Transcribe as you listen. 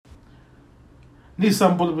Ni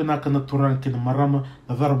sambol bina kana turan kina marama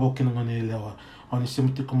na darbo kina ngane lewa. Oni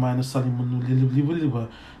simti kumaina sali munu liba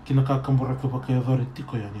kina kakambura ke baka yadori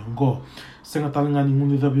tiko yani ngo. Senga talanga ni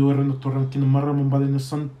nguni dabi wera na turan kina marama mbali na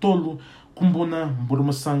santolu kumbuna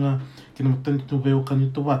mburumasanga kina mtanditu veo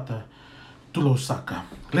kanito bata tulo saka.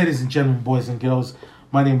 Ladies and gentlemen, boys and girls,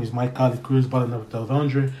 my name is Mike Kali Cruz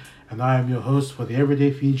Balanavdaldandre, and I am your host for the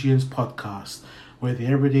Everyday Fijians podcast, where the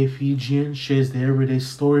everyday Fijian shares the everyday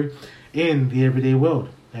story in the everyday world.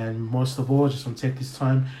 And most of all, just want to take this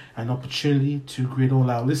time and opportunity to greet all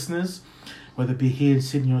our listeners, whether it be here in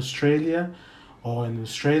Sydney, Australia, or in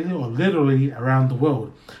Australia, or literally around the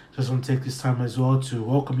world. Just want to take this time as well to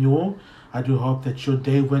welcome you all. I do hope that your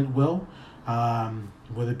day went well,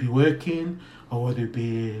 whether it be working or whether it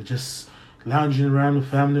be just lounging around with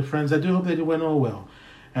family and friends. I do hope that it went all well.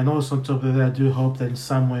 And also on top of that, I do hope that in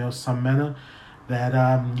some way or some manner that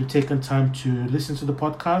you've taken time to listen to the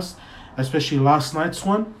podcast, especially last night's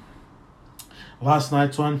one. Last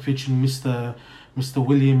night's one featuring Mr.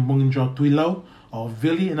 William Munginjo Tuilo, or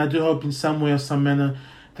Villy. And I do hope in some way or some manner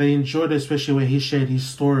that you enjoyed it, especially where he shared his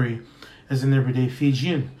story as an everyday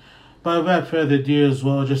Fijian. But without further ado as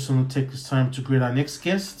well, just want to take this time to greet our next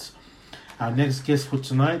guest. Our next guest for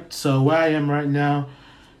tonight. So where I am right now,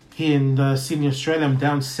 here in Sydney, Australia, I'm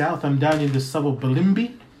down south. I'm down in the suburb of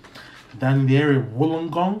Bilimbi, down in the area of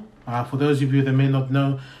Wollongong. For those of you that may not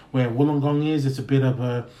know where Wollongong is, it's a bit of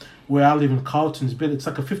a, where I live in Carlton, it's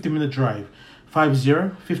like a 50-minute drive.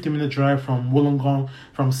 50-minute drive from Wollongong,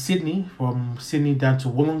 from Sydney down to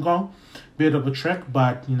Wollongong. Bit of a trek,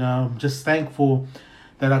 but I'm just thankful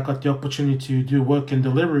that I got the opportunity to do work and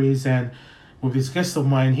deliveries. And with this guest of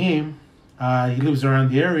mine here, he lives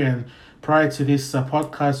around the area, and prior to this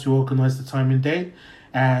podcast, we organized the time and date,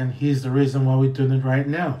 and here's the reason why we're doing it right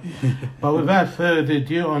now. But without further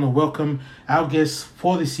ado, I want to welcome our guest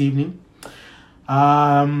for this evening.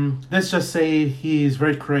 Let's just say he is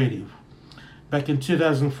very creative. Back in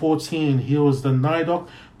 2014, he was the NAIDOC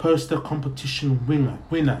poster competition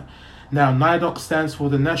winner. Now, NAIDOC stands for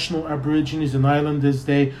the National Aborigines and Islanders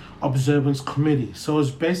Day Observance Committee. So it's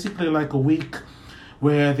basically like a week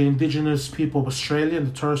where the Indigenous people of Australia and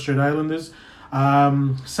the Torres Strait Islanders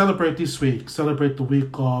celebrate the week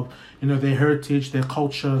of, their heritage, their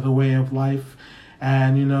culture, the way of life,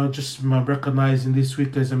 and, just recognizing this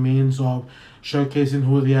week as a means of showcasing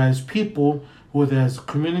who they are as people, who they are as a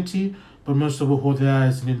community, but most of all, who they are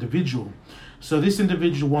as an individual. So this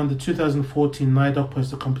individual won the 2014 NAIDOC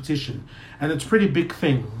poster competition, and it's a pretty big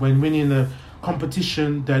thing when winning a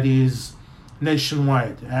competition that is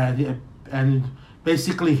nationwide, and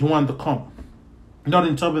basically he won the comp. Not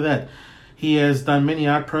on top of that, he has done many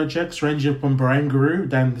art projects ranging from Barangaroo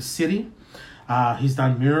down in the city. He's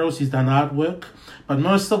done murals, he's done artwork, but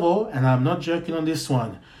most of all, and I'm not joking on this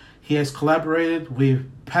one, he has collaborated with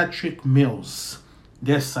Patrick Mills.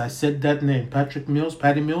 Yes, I said that name, Patrick Mills,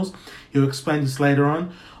 Patty Mills. He'll explain this later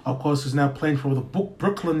on. Of course, he's now playing for the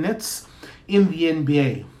Brooklyn Nets in the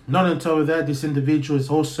NBA. Not on top of that, this individual has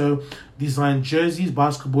also designed jerseys,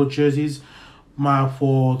 basketball jerseys,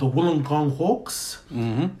 for the Wollongong Hawks,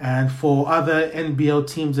 and for other NBL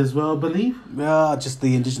teams as well, I believe. Yeah, just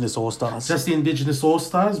the Indigenous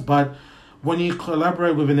All-Stars. But when you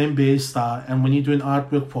collaborate with an NBA star and when you're doing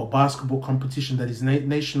artwork for a basketball competition that is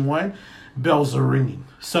nationwide, bells are ringing.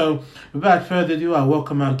 So, without further ado, I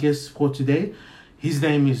welcome our guest for today. His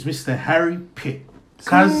name is Mr. Harry Pitt.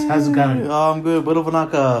 Kaz, how's it going? Oh, I'm good.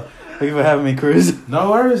 Thank you for having me, Cruz.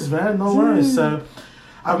 No worries, man. No worries. So,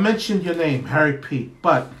 I've mentioned your name, Harry Pitt,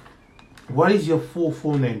 but what is your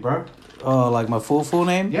full name, bro? Like my full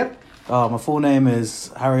name? Yep. My full name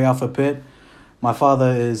is Harry Alpha Pitt. My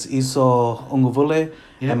father is Iso Unguvule,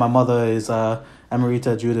 and my mother is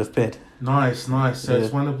Amarita Judith Pitt. Nice. So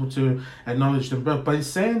it's wonderful to acknowledge them, bro. But in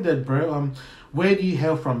saying that, bro, where do you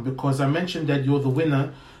hail from? Because I mentioned that you're the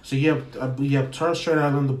winner, so you have Torres Strait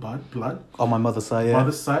Islander blood. On my mother's side, yeah.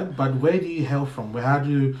 Mother's side, but where do you hail from?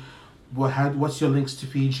 What's your links to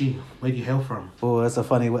Fiji? Where do you hail from? Oh, that's a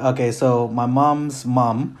funny way. Okay, so my mom's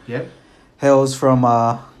mom hails from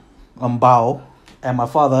Mbao, and my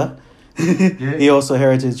father, he also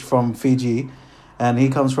heritage from Fiji, and he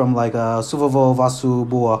comes from like Suvavo Vasu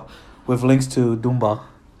Bua with links to Dumba.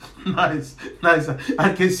 Nice.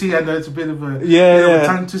 I can see. I know it's a bit of a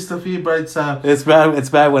tongue twister for you, but it's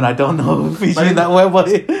bad when I don't know Fiji that well, but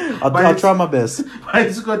I'll try my best. But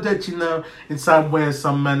it's good that in some way,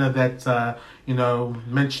 some manner that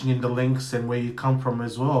mentioning the links and where you come from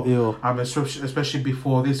as well. Yeah. Especially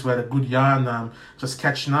before this, we had a good yarn. Just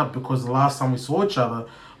catching up because the last time we saw each other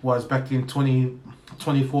was back in 20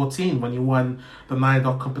 2014 when you won the Nine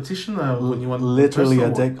Dog competition. When you won literally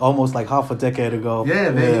almost like half a decade ago. Yeah,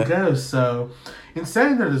 there you go. So, in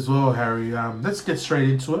saying that as well, Harry, let's get straight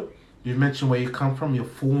into it. You mentioned where you come from, your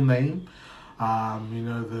full name,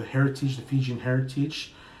 the heritage, the Fijian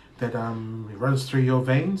heritage that runs through your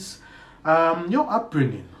veins. Your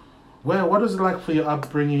upbringing. What is it like for your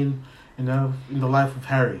upbringing, in the life of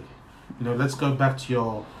Harry? Let's go back to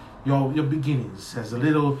your beginnings as a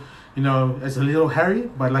little Harry.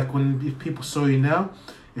 But like if people saw you now,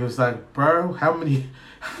 it was like, bro, how many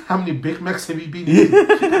Big Macs have you been eating?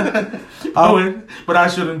 But I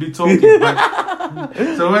shouldn't be talking.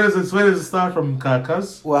 So where does it start from,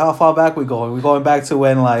 Cuz? Well, how far back we going? We're going back to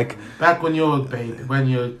when back when you were a baby, when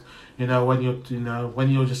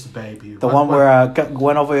you're just a baby. The one where I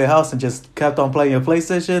went over your house and just kept on playing your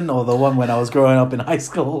PlayStation, or the one when I was growing up in high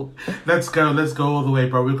school? Let's go all the way,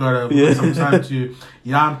 bro. We've got some time to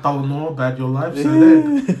yarn tell more about your life. So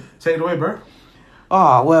then, take it away, bro.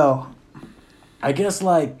 Well, I guess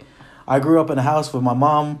I grew up in a house with my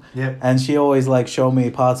mom, and she always showed me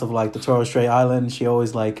parts of the Torres Strait Island. She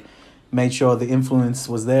always made sure the influence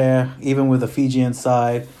was there, even with the Fijian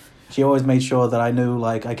side. She always made sure that I knew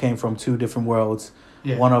I came from two different worlds.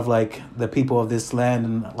 Yeah. One of the people of this land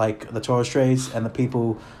and the Torres Straits, and the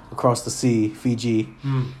people across the sea, Fiji.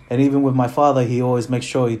 And even with my father, he always makes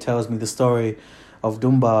sure he tells me the story of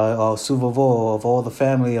Dumba or Suvavo, of all the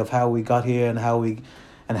family, of how we got here and how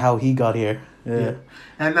he got here. Yeah.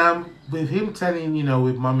 And with him telling,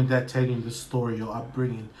 with mom and dad telling the story, your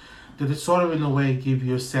upbringing, did it sort of in a way give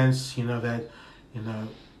you a sense, that,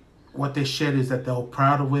 what they shared is that they were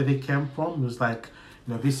proud of where they came from? It was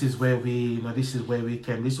this is where we came,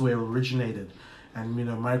 this is where we originated, and,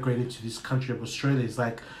 migrated to this country of Australia. It's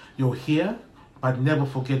you're here, but never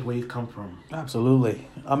forget where you come from. Absolutely.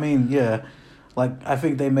 I mean, yeah. I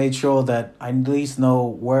think they made sure that I at least know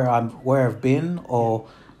where I've been, or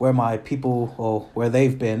where my people, or where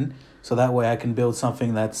they've been, so that way I can build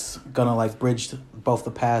something that's gonna bridge both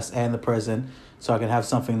the past and the present, so I can have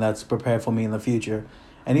something that's prepared for me in the future.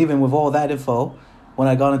 And even with all that info, when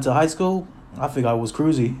I got into high school, I think I was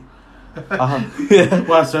cruisy. Yeah.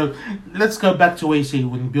 Well, so let's go back to where you say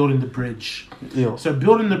when building the bridge. Yeah. So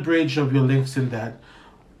building the bridge of your links in that.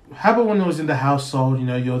 How about when it was in the household?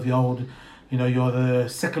 You're the old. You're the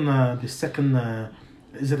second.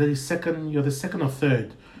 Is it the second? You're the second or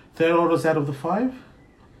third? Third oldest out of the 5.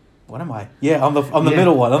 What am I? Yeah, I'm the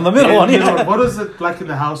middle one. I'm the middle one. Yeah. What is it like in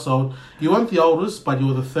the household? You weren't the oldest, but you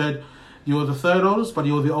were the third. You were the third oldest, but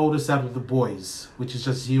you were the oldest out of the boys, which is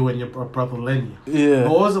just you and your brother Lenny. Yeah.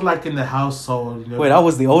 What was it like in the household? Wait, I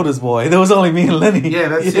was the oldest boy. There was only me and Lenny. Yeah,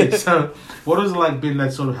 that's it. So, what was it like being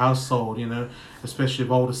that sort of household? Especially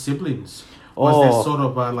with older siblings. Was there sort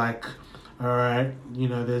of all right,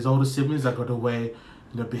 there's older siblings. I got to way,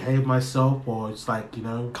 behave myself, or it's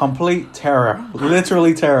complete terror,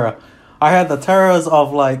 literally terror. I had the terrors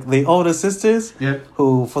of the older sisters,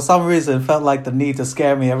 who for some reason felt the need to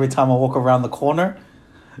scare me every time I walk around the corner.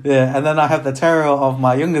 Yeah, and then I have the terror of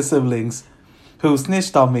my younger siblings, who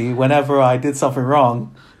snitched on me whenever I did something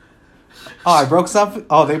wrong. Oh, I broke something.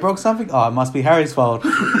 Oh, they broke something. Oh, it must be Harry's fault.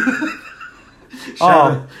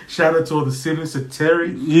 Shout out to all the siblings of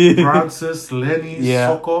Terry, Francis, Lenny,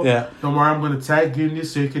 Soko. Yeah. Don't worry, I'm going to tag you in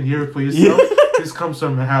this so you can hear it for yourself. Yeah. This comes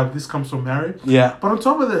from Harry. Yeah. But on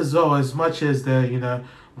top of that as well, as much as the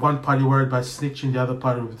one party worried about snitching, the other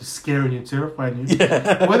party with scaring you, terrifying you.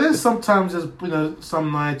 Yeah. Well, there's sometimes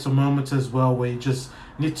some nights or moments as well where you just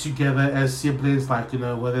knit together as siblings,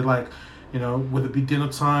 whether whether it be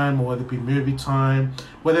dinner time or whether it be movie time,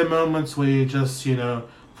 where there are moments where you just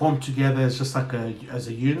form together as just as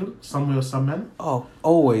a unit, some way or some manner. Oh,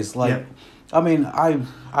 always I mean,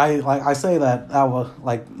 I say that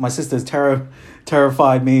my sisters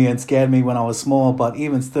terrified me and scared me when I was small, but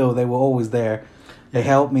even still, they were always there. They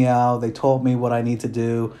helped me out. They taught me what I need to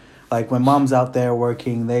do. When mom's out there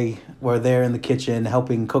working, they were there in the kitchen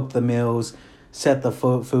helping cook the meals, set the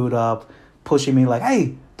food up, pushing me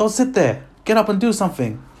hey, don't sit there. Get up and do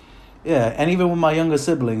something. Yeah, and even with my younger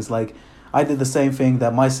siblings, I did the same thing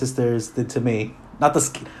that my sisters did to me. Not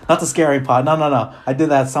the scary part. No. I did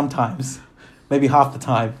that sometimes. Maybe half the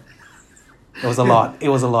time. It was a lot. It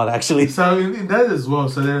was a lot, actually. So in that as well,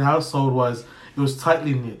 so their household was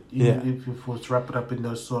tightly knit. If you were to wrap it up in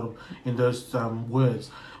those words.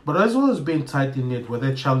 But as well as being tightly knit, were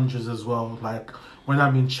there challenges as well? When I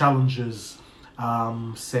mean challenges,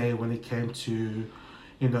 say when it came to,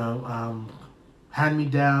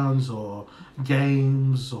 hand-me-downs or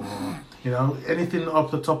games or anything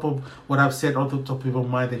off the top of what I've said, off the top of your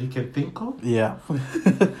mind that you can think of. Yeah.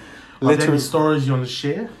 Are there any stories you want to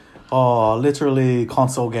share? Oh, literally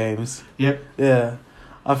console games. Yep. Yeah.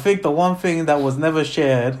 I think the one thing that was never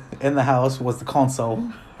shared in the house was the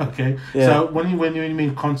console. Okay. Yeah. So when you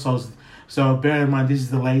mean consoles, so bear in mind this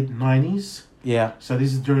is the late 90s. Yeah. So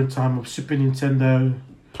this is during the time of Super Nintendo.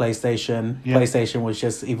 PlayStation. Yep. PlayStation was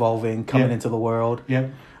just evolving, coming into the world.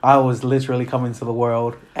 Yep. I was literally coming to the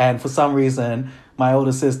world. And for some reason, my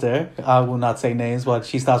older sister, I will not say names, but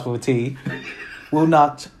she starts with a T, will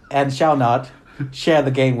not and shall not share the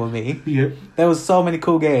game with me. Yep. There was so many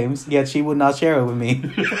cool games, yet she would not share it with me.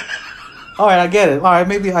 All right, I get it. All right,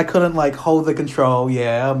 maybe I couldn't like hold the control.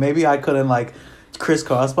 Yeah, maybe I couldn't like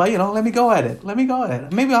crisscross, but let me go at it. Maybe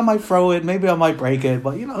I might throw it. Maybe I might break it,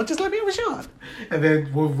 but just let me have a shot. And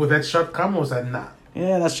then would that shot come, or was that not?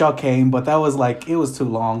 Yeah, that shot came, but that was like, it was too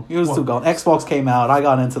long. It was too gone. Xbox came out. I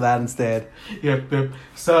got into that instead. Yep.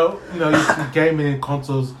 So, you gaming and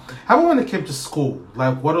consoles. How about when it came to school?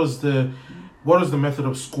 Like, what was the method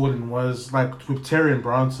of schooling? Was like with Terry and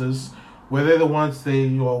Brances, were they the ones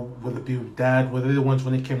whether it be with dad, were they the ones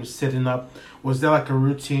when it came to setting up? Was there like a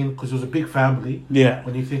routine? Because it was a big family. Yeah.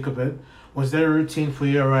 When you think of it. Was there a routine for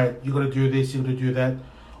you? All right, you got to do this, you got to do that?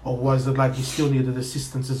 Or was it like you still needed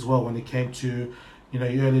assistance as well when it came to, your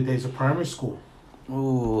early days of primary school?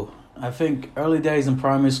 Ooh, I think early days in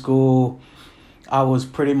primary school, I was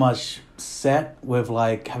pretty much set with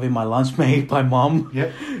like having my lunch made by mom.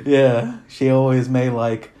 Yep. Yeah, she always made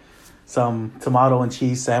like some tomato and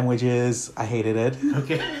cheese sandwiches. I hated it.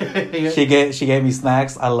 Okay. Yeah. She gave me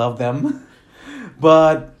snacks. I loved them.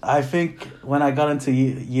 But I think when I got into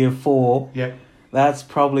year 4, yep, that's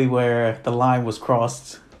probably where the line was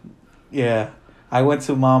crossed. Yeah. I went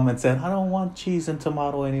to mom and said, I don't want cheese and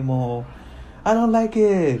tomato anymore. I don't like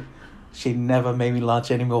it. She never made me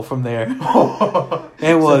lunch anymore from there.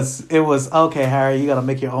 It was okay, Harry, you got to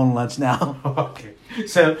make your own lunch now. Okay.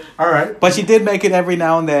 So, all right. But she did make it every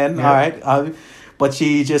now and then. Yeah. All right. But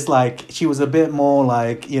she just she was a bit more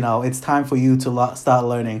like, it's time for you to start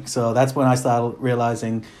learning. So that's when I started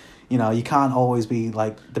realizing, you can't always be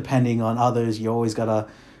like depending on others. You always got to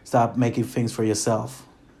start making things for yourself.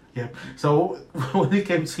 Yeah. So when it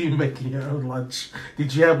came to you making your own lunch,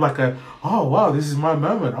 did you have like oh wow, this is my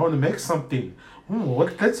moment, I want to make something?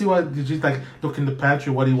 Let's see, what did you like look in the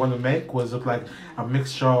pantry? What do you want to make? Was it like a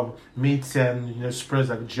mixture of meats and spreads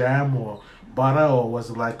like jam or butter, or was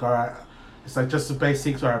it like, all right, it's like just the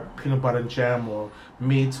basics, or peanut butter and jam or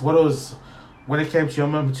meats? What was, when it came to your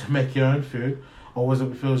moment to make your own food, or was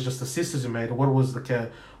it, if it was just the sisters who made it, what was the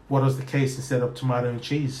case instead of tomato and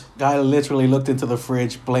cheese? I literally looked into the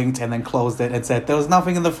fridge, blinked, and then closed it and said, there was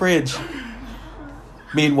nothing in the fridge.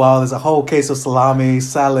 Meanwhile, there's a whole case of salami,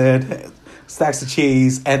 salad, stacks of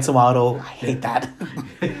cheese, and tomato. I hate that.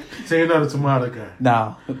 So you're not a tomato guy?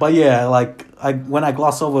 No. But yeah, when I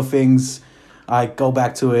gloss over things, I go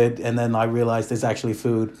back to it, and then I realize there's actually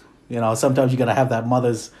food. Sometimes you got to have that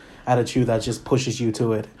mother's attitude that just pushes you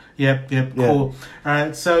to it. Yep, Yeah. Cool. All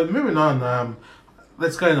right, so moving on,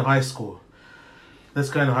 let's go into high school.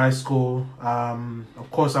 Of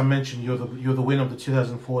course, I mentioned you're the winner of the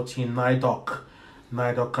 2014 NIDOC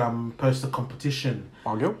poster competition.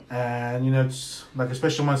 Argue. And it's like,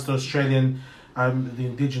 especially amongst the Australian, the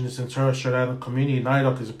Indigenous and Torres Strait Islander community,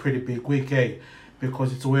 NIDOC is a pretty big week,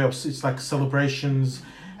 because it's like celebrations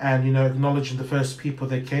and acknowledging the first people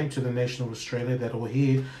that came to the nation of Australia that were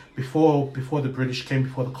here before the British came,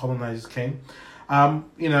 before the colonizers came.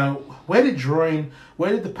 Where did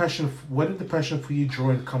the passion for you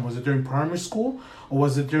drawing come? Was it during primary school, or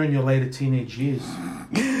was it during your later teenage years?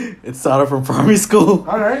 It started from primary school.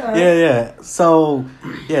 All right. Yeah. So,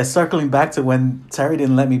 circling back to when Terry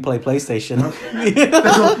didn't let me play PlayStation. Okay.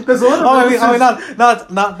 There's a lot of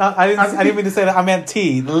not. I didn't mean to say that. I meant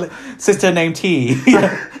T, sister named T.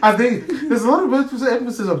 I think there's a lot of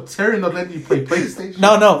emphasis of Terry not letting you play PlayStation.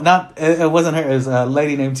 No, not. It wasn't her. It was a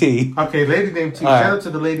lady named T. Okay, lady named T. All Shout right. out to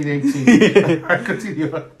the lady named T. All right, continue.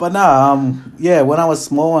 But no, when I was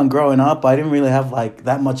small and growing up, I didn't really have like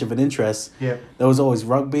that much of an interest. Yeah. There was always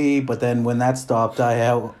rugby, but then when that stopped, I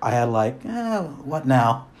had like, what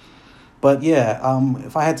now? But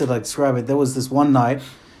if I had to like describe it, there was this one night,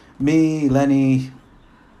 me, Lenny,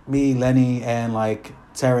 and like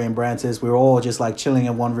Terry and Brantis, we were all just like chilling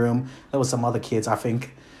in one room. There was some other kids, I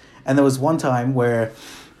think. And there was one time where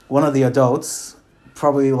one of the adults,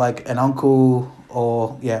 probably like an uncle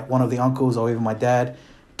or one of the uncles or even my dad,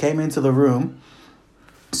 came into the room,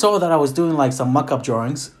 saw that I was doing like some muck-up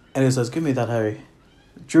drawings, and he says, give me that, Harry.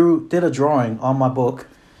 Did a drawing on my book.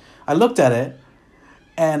 I looked at it,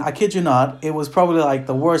 and I kid you not, it was probably like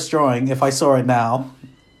the worst drawing if I saw it now.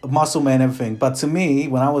 Muscle Man, everything. But to me,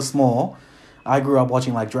 when I was small, I grew up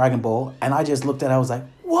watching like Dragon Ball, and I just looked at it, I was like,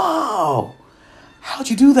 whoa, how'd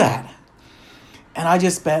you do that? And I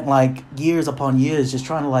just spent like years upon years just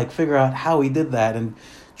trying to like figure out how he did that and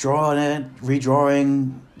drawing it,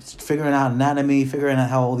 redrawing, figuring out anatomy, figuring out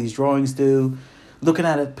how all these drawings do, looking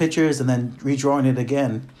at it, pictures, and then redrawing it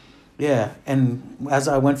again. Yeah, and as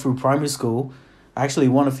I went through primary school, I actually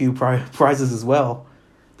won a few prizes as well.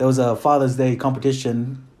 There was a Father's Day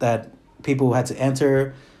competition that people had to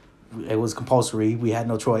enter. It was compulsory. We had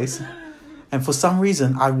no choice. And for some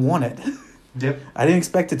reason, I won it. Yep. I didn't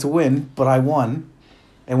expect it to win, but I won.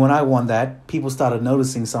 And when I won that, people started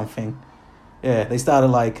noticing something. Yeah, they started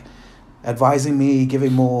like advising me,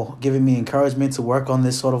 giving me encouragement to work on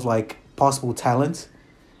this sort of like possible talent.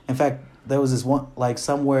 In fact, there was this one, like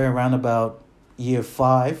somewhere around about year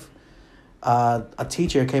 5, a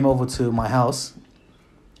teacher came over to my house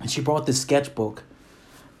and she brought this sketchbook,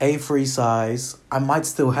 A3 size. I might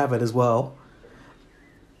still have it as well.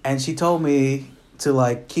 And she told me to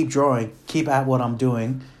like keep drawing, keep at what I'm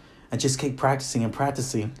doing, and just keep practicing and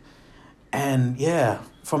practicing. And yeah,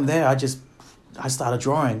 from there I started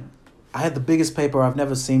drawing. I had the biggest paper I've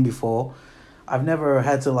never seen before. I've never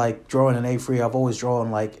had to like draw in an A3. I've always drawn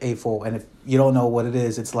like A4. And if you don't know what it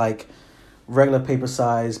is, it's like regular paper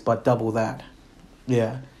size, but double that.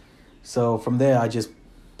 Yeah. So from there, I just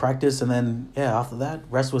practiced. And then, yeah, after that,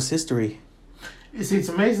 rest was history. You see, it's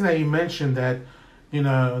amazing that you mentioned that, you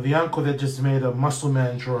know, the uncle that just made a muscle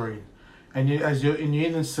man drawing. And you, as you're in your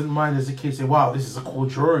innocent mind as a kid, say, wow, this is a cool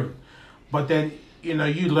drawing. But then, you know,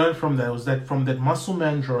 you learn from that, was that from that muscle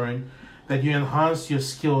man drawing, that you enhance your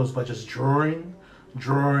skills by just drawing.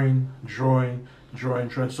 So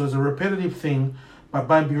it's a repetitive thing, but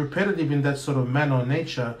by being repetitive in that sort of manner or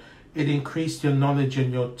nature, it increased your knowledge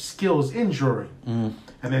and your skills in drawing. And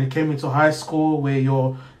then it came into high school where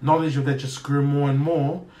your knowledge of that just grew more and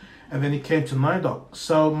more. And then it came to NIDOC.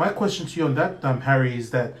 So my question to you on that, Harry,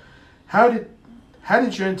 is that how did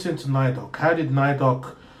you enter into NIDOC? How did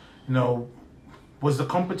NIDOC, you know, was the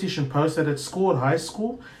competition posted at school, at high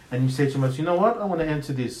school? And you say to yourself, you know what, I want to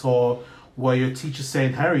enter this. Or were your teacher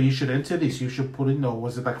saying, Harry, you should enter this, you should put it, no,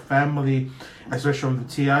 was it like family, especially from the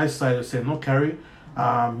TI side, of saying, look, Harry,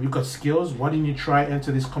 you got skills, why didn't you try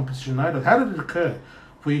enter this competition NIDOC? How did it occur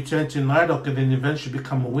for you to enter NIDOC and then eventually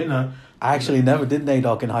become a winner? I actually never did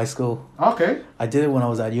NAIDOC in high school. Okay. I did it when I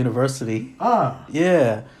was at university. Ah.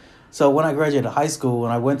 Yeah. So when I graduated high school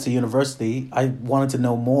and I went to university, I wanted to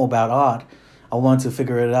know more about art. I wanted to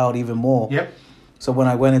figure it out even more. Yep. So when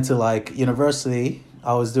I went into like university,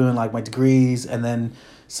 I was doing like my degrees, and then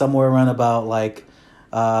somewhere around about like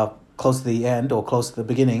close to the end or close to the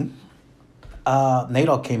beginning,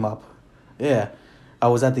 NAIDOC came up. Yeah. I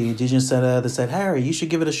was at the Indigenous Center. They said, Harry, you should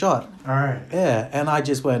give it a shot. All right. Yeah. And I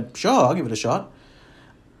just went, sure, I'll give it a shot.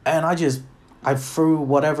 And I threw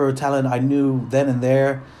whatever talent I knew then and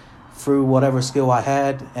there, threw whatever skill I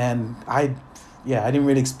had. And I didn't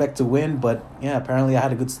really expect to win, but yeah, apparently I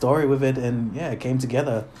had a good story with it, and yeah, it came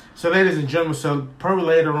together. So ladies and gentlemen, so probably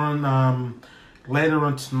later on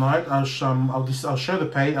tonight, I'll show the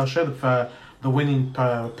page. I'll show the winning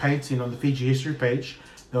painting on the Fiji history page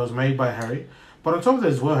that was made by Harry. But on top of that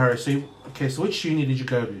as well, Harry, so which uni did you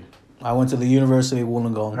go to? I went to the University of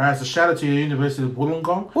Wollongong. All right, so shout out to your University of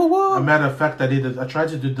Wollongong. Woo-woo. A matter of fact, I tried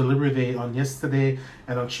to do delivery there on yesterday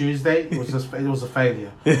and on Tuesday. It was a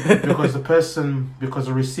failure because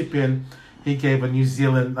the recipient, he gave a New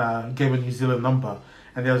Zealand number,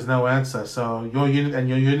 and there was no answer. So your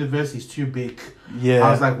university is too big. Yeah, I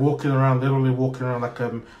was like literally walking around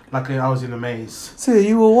like I was in a maze. So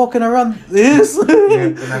you were walking around this? Yeah,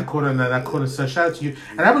 and I couldn't. So shout out to you.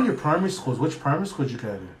 And how about your primary schools? Which primary school did you go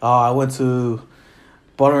to? I went to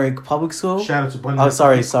Bonnerick Public School. Shout out to Bonnerick. Oh,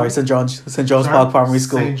 sorry, St. John's Park Primary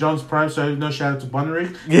School. St. John's Primary. So no, shout out to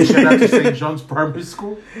Bonnerick. Shout out to St. John's Primary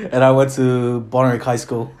School. And I went to Bonnerick High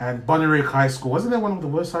School. And Bonnerick High School, wasn't that one of the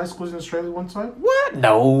worst high schools in Australia one time? What?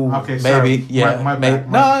 No. Okay, sorry. Maybe. Yeah. My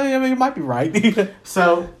bad. No, I mean, you might be right.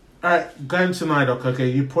 So, all right, going to NIDOC. Okay,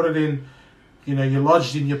 you put it in. You know, you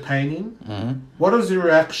lodged in your painting. Mm-hmm. What was your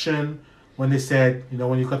reaction when they said, you know,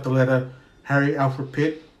 when you got the letter, Harry Alfred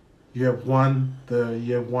Pitt, you have won the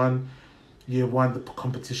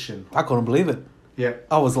competition? I couldn't believe it. Yeah.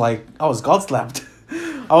 I was gobslapped.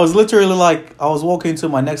 I was literally like, I was walking to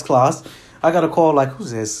my next class. I got a call like,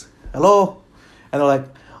 who's this? Hello? And they're like,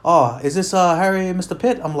 oh, is this Harry and Mr.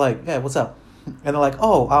 Pitt? I'm like, yeah, what's up? And they're like,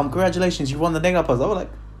 oh, congratulations, you won the NAIDOC puzzle. I was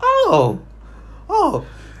like, oh.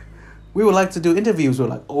 We would like to do interviews. We're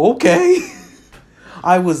like, okay.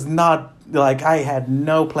 I was not, like, I had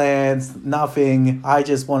no plans, nothing. I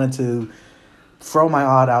just wanted to throw my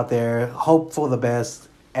art out there, hope for the best,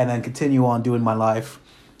 and then continue on doing my life.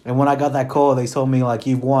 And when I got that call, they told me, like,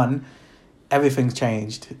 you've won. Everything's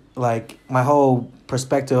changed. Like, my whole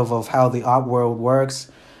perspective of how the art world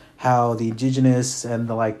works, how the indigenous and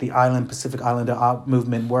the Pacific Islander art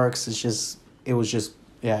movement works, it was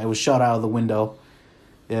shot out of the window.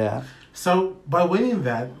 Yeah. So by winning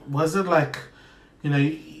that, was it like,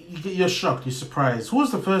 you're shocked, you're surprised. Who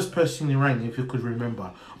was the first person you rang, if you could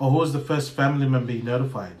remember? Or who was the first family member you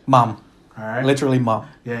notified? Mom. All right. Literally mom.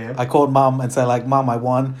 Yeah. I called mom and said, like, Mom, I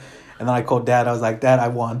won. And then I called dad. I was like, Dad, I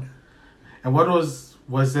won. And what was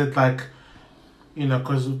it like,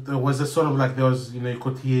 because was it sort of like there was, you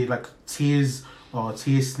could hear like tears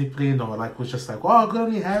snipping, or like was just like, oh, good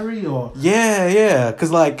on you, Harry, or... Yeah.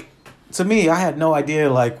 Because, like, to me, I had no idea,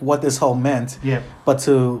 like, what this whole meant. Yeah. But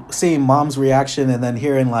to see mom's reaction and then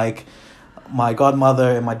hearing, like, my godmother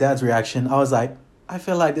and my dad's reaction, I was like, I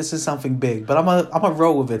feel like this is something big. But I'm a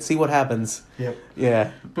roll with it, see what happens. Yep.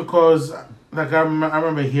 Yeah. Because, like, I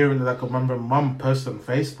remember hearing, like, mom posted on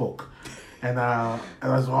Facebook. And I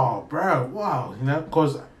was, oh, bro, wow,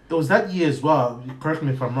 because it was that year as well. Correct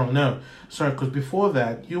me if I'm wrong. No, sorry, because before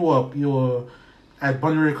that, you were at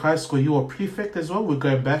Bonnyrigg High School. You were prefect as well. We're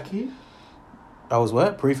going back here. I was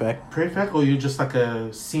what? Prefect, or you just like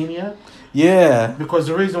a senior? Yeah. Because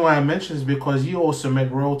the reason why I mentioned is because you also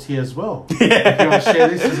met royalty as well. Yeah. If you want to share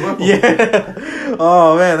this as well. Yeah.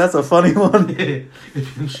 Oh man, that's a funny one. Yeah. If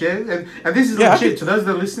you can share it. And this is legit. To those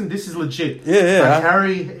that listen, this is legit. Yeah. Like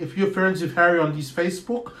Harry, if you're friends with Harry on his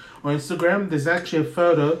Facebook or Instagram, there's actually a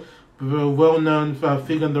photo of a well-known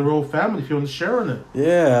figure in the royal family if you want to share on it.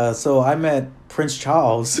 Yeah, so I met Prince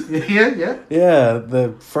Charles. Yeah. Yeah,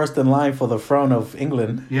 the first in line for the throne of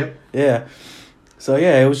England. Yep. Yeah. So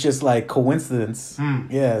yeah, it was just like coincidence.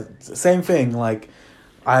 Yeah, same thing. Like,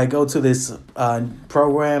 I go to this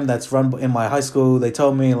program that's run in my high school. They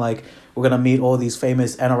told me, like, we're gonna meet all these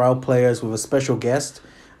famous NRL players with a special guest.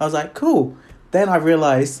 I was like, cool. Then I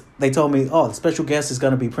realized they told me, oh, the special guest is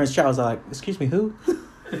gonna be Prince Charles. I was like, excuse me, who?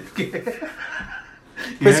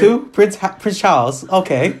 Prince who? Prince Charles.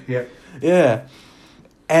 Okay. Yeah. Yeah.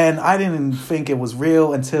 And I didn't think it was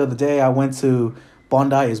real until the day I went to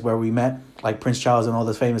Bondi, is where we met, like, Prince Charles and all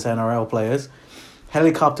the famous NRL players.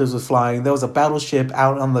 Helicopters was flying. There was a battleship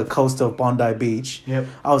out on the coast of Bondi Beach. Yep.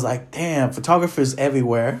 I was like, damn, photographers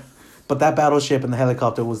everywhere. But that battleship and the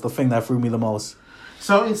helicopter was the thing that threw me the most.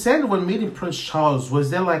 So instead, when meeting Prince Charles, was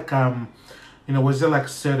there like was there like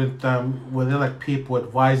certain were there like people,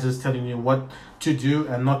 advisors telling you what to do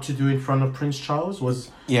and not to do in front of Prince Charles?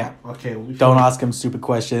 Yeah. Okay. Don't ask him stupid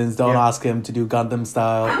questions. Don't ask him to do Gundam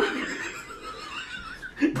style.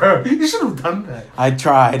 Bro, you should have done that. I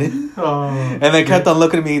tried. And they kept on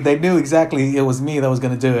looking at me. They knew exactly it was me that was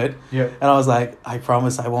going to do it. Yeah. And I was like, I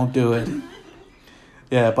promise I won't do it.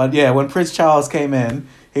 Yeah, but yeah, when Prince Charles came in,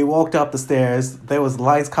 he walked up the stairs. There was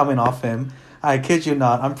lights coming off him. I kid you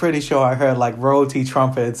not. I'm pretty sure I heard like royalty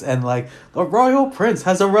trumpets and like, the royal prince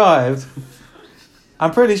has arrived.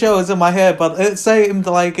 I'm pretty sure it's in my head, but it seemed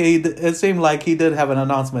like he did have an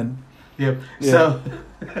announcement. Yep. Yeah.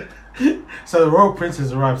 So the royal prince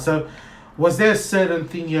has arrived. So was there a certain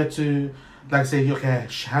thing you had to, like, say, okay,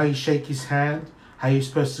 how you shake his hand, how you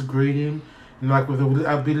supposed to greet him? And like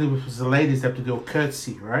I believe it was the ladies that have to do a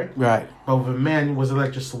courtesy, right? Right. But with a man, was it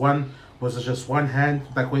like just one? Was it just one hand?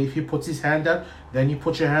 Like, if he puts his hand out, then you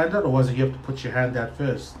put your hand out, or was it you have to put your hand out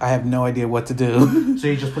first? I have no idea what to do. So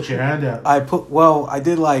you just put your hand out. I put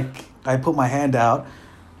my hand out,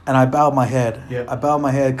 and I bowed my head. Yeah. I bowed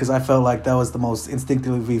my head because I felt like that was the most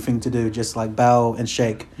instinctively thing to do, just like bow and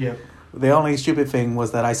shake. Yeah. The only stupid thing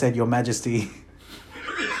was that I said, Your Majesty.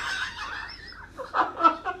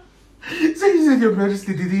 So you said Your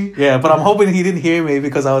Majesty, did he? Yeah, but I'm hoping he didn't hear me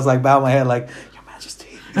because I was like bowing my head like, Your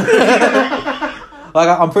Majesty. Like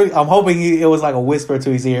I'm hoping it was like a whisper to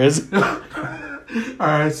his ears.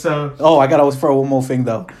 Alright, so... Oh, I gotta throw one more thing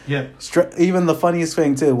though. Yeah. Even the funniest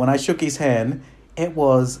thing too, when I shook his hand, it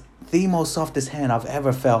was the most softest hand I've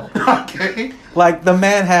ever felt. Okay. Like, the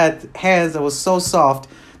man had hands that was so soft,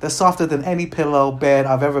 they're softer than any pillow bed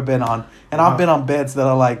I've ever been on. And I've been on beds that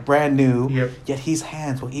are like brand new, yet his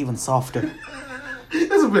hands were even softer.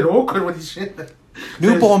 That's a bit awkward when you share that.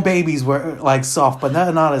 Newborn babies were like soft, but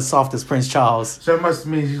not as soft as Prince Charles. So it must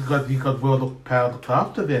mean you got well looked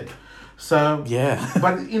after then. So yeah.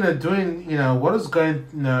 But doing what is going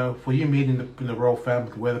for you meeting the royal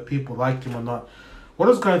family, whether people like him or not, what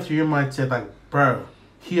is going through your mindset? Like, bro,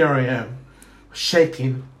 here I am,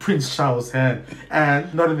 shaking Prince Charles' hand,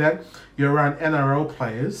 and not only that, you're around NRL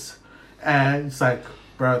players, and it's like,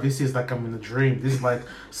 bro, this is like I'm in a dream. This is like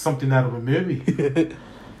something out of a movie.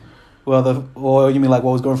 Well, or you mean like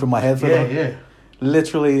what was going through my head for that? Yeah.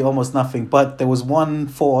 Literally almost nothing. But there was one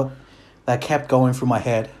thought that kept going through my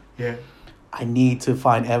head. Yeah. I need to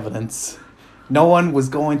find evidence. No one was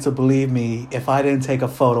going to believe me if I didn't take a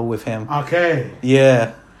photo with him. Okay.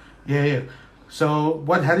 Yeah. Yeah. So,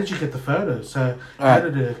 how did you get the photos? How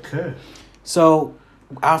did it occur? So,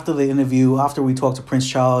 after the interview, after we talked to Prince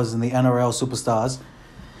Charles and the NRL superstars,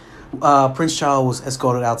 Prince Charles was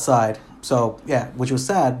escorted outside. So, yeah, which was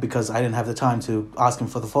sad because I didn't have the time to ask him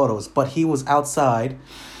for the photos. But he was outside,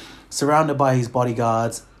 surrounded by his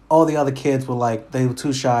bodyguards. All the other kids were like, they were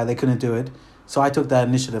too shy, they couldn't do it. So I took that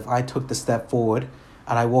initiative. I took the step forward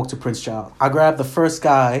and I walked to Prince Charles. I grabbed the first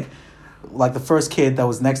guy, like the first kid that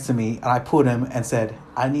was next to me, and I put him and said,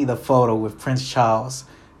 I need a photo with Prince Charles.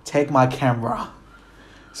 Take my camera.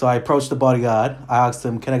 So I approached the bodyguard. I asked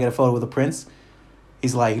him, can I get a photo with the prince?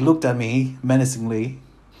 He's like, he looked at me menacingly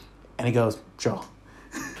and he goes, sure.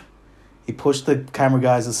 He pushed the camera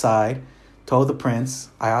guys aside, told the prince.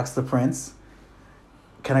 I asked the prince,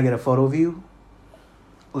 can I get a photo of you?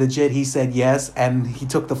 Legit, he said yes, and he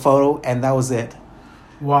took the photo, and that was it.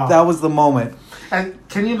 Wow. That was the moment. And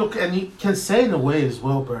can you look, and you can say in a way as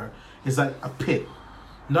well, bro, it's like a pit.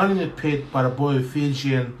 Not in a pit, but a boy with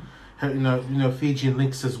Fijian, Fijian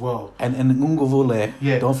links as well. And Nguvule.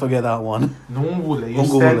 Yeah. Don't forget that one. Nguvule.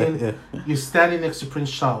 You're standing next to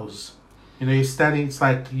Prince Charles. You're standing, it's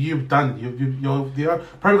like you've done it. You're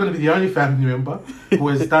probably going to be the only family member who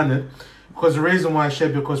has done it. Because the reason why I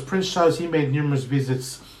shared, because Prince Charles, he made numerous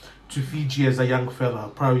visits to Fiji as a young fella.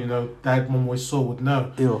 Probably, that Momo Saw would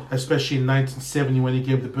know. Ew. Especially in 1970 when he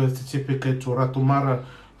gave the birth certificate to Ratumara,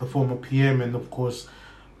 the former PM, and of course,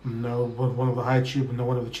 one of the high chiefs,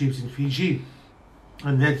 one of the chiefs in Fiji.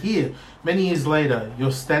 And then here, many years later,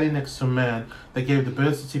 you're standing next to a man that gave the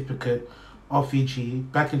birth certificate of Fiji,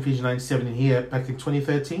 back in Fiji 1970, here, back in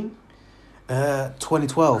 2013?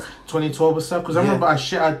 2012. 2012 or so? Because I remember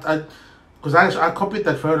I copied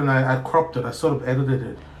that photo and I cropped it. I sort of edited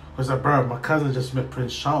it. Because bro, my cousin just met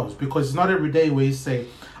Prince Charles. Because it's not every day where you say,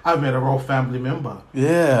 I've met a royal family member.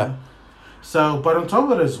 Yeah. So, but on top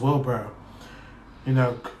of it as well, bro, I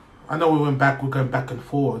know we're going back and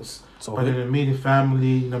forwards. But meeting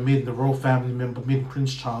family, meeting the royal family member, meeting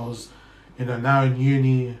Prince Charles, now in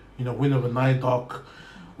uni, winner of a NIDOC.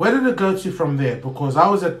 Where did it go to from there? Because I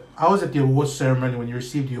was at the awards ceremony when you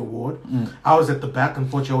received the award. I was at the back.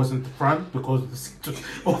 Unfortunately, I wasn't at the front because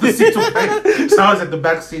all the seats were packed. So I was at the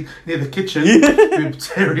back seat near the kitchen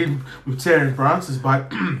with Terry Francis.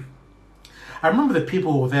 But I remember the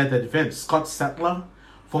people who were there at that event. Scott Sattler,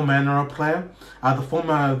 former NRL player.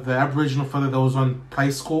 The Aboriginal fella that was on Play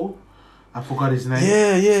School. I forgot his name.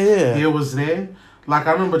 Yeah. He was there. Like,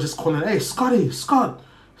 I remember just calling, hey, Scott,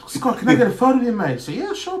 can I get a photo of you, mate? So,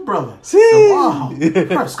 yeah, sure, brother. See? Wow.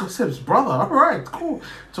 Right, Scott said, his brother. All right, cool.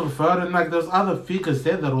 Took a photo, and, there was other figures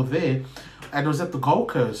there that were there, and it was at the Gold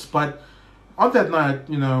Coast. But on that night,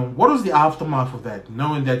 what was the aftermath of that?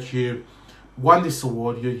 Knowing that you won this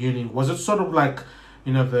award, your uni, was it sort of like,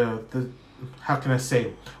 the how can I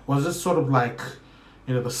say? Was it sort of like,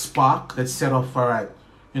 the spark that set off, all right,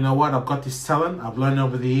 you know what, I've got this talent, I've learned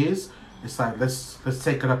over the years, it's like, let's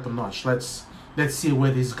take it up a notch, let's see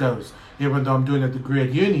where this goes. Even though I'm doing a degree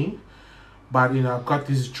at uni, but, I've got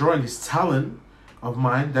this drawing, this talent of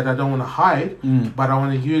mine that I don't want to hide, but I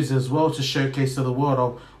want to use as well to showcase to the world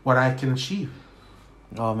of what I can achieve.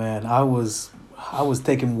 Oh, man, I was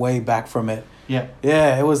taken way back from it. Yeah.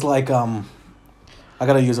 Yeah, it was like, I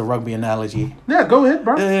got to use a rugby analogy. Yeah, go ahead,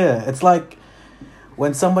 bro. Yeah, it's like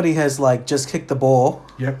when somebody has, just kicked the ball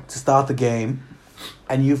to start the game,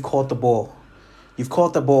 and you've caught the ball. You've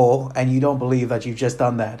caught the ball, and you don't believe that you've just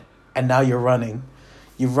done that. And now you're running.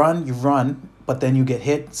 You run, but then you get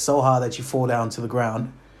hit so hard that you fall down to the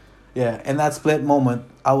ground. Yeah, in that split moment,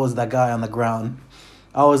 I was that guy on the ground.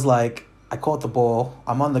 I was like, I caught the ball.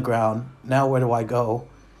 I'm on the ground. Now where do I go?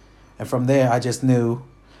 And from there, I just knew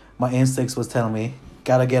my instincts was telling me,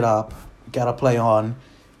 gotta get up, gotta play on,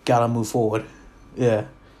 gotta move forward. Yeah.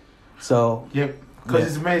 So. Yep. Because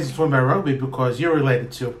it's amazing talking about rugby because you're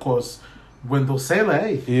related to, of course, Wendell Sailor,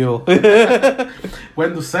 eh? Ew.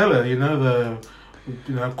 Wendell Sailor,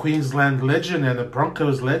 the Queensland legend and the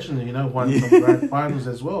Broncos legend, won some grand finals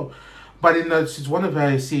as well. But it's one of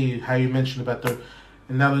I see how you mentioned about the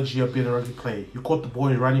analogy of being a rugby player. You caught the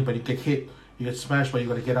ball, you're running, but you get hit, you get smashed, but you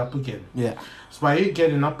got to get up again. Yeah. So by you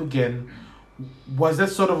getting up again, was that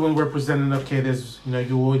sort of when representing? Okay, there's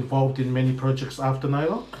you were involved in many projects after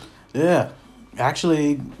NIDOC? Yeah,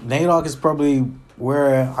 actually, NIDOC is probably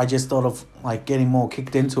where I just thought of getting more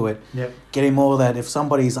kicked into it. Yeah. Getting more that if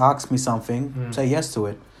somebody's asked me something, say yes to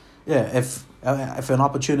it. Yeah. If an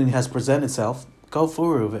opportunity has presented itself, go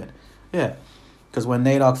through with it. Yeah. Because when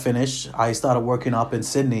NAIDOC finished, I started working up in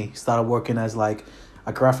Sydney. Started working as like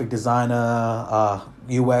a graphic designer,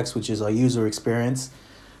 UX, which is a user experience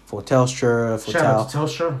for Telstra. Shout out to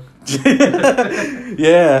Telstra.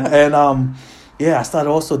 Yeah, and I started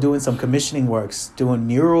also doing some commissioning works, doing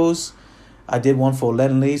murals. I did one for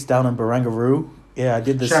Lend-Lease down in Barangaroo. Yeah, I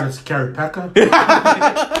did this. Shout out to Carrie Packer.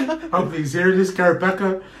 Hopefully he's hearing this, Carrie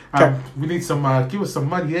Packer. We need some, give us some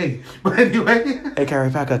money, eh? But anyway. Hey, Carrie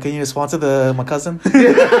Packer, can you sponsor my cousin? All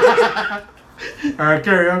right,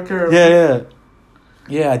 carry on.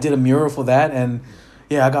 Yeah, I did a mural for that, and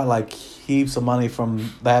yeah, I got like heaps of money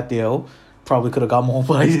from that deal. Probably could have got more,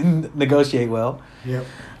 but I didn't negotiate well. Yep.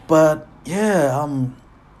 But yeah,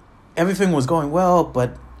 everything was going well,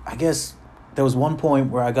 but I guess there was one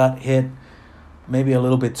point where I got hit maybe a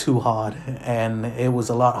little bit too hard, and it was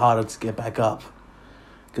a lot harder to get back up.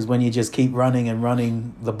 Because when you just keep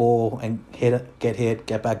running the ball and get hit,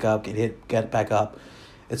 get back up, get hit, get back up,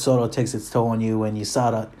 it sort of takes its toll on you, and you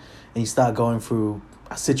start going through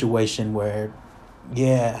a situation where,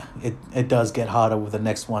 yeah, it does get harder with the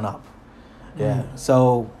next one up. Yeah.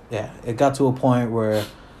 So yeah, it got to a point where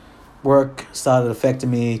work started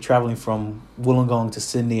affecting me, traveling from Wollongong to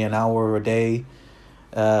Sydney an hour a day,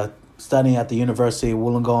 studying at the University of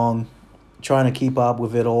Wollongong, trying to keep up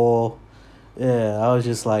with it all. Yeah, I was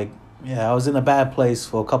just like, I was in a bad place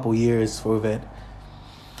for a couple years with it.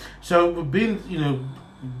 So being,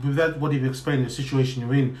 with that, what you've explained, the situation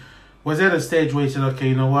you're in, was there a stage where you said, okay,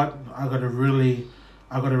 you know what, I gotta really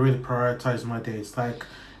prioritize my days? Like,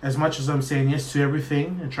 as much as I'm saying yes to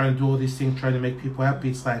everything and trying to do all these things, trying to make people happy,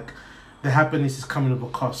 it's like the happiness is coming at a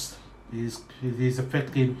cost. It is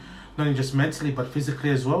affecting not only just mentally but physically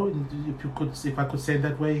as well. If I could say it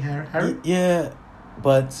that way, Harry. Yeah,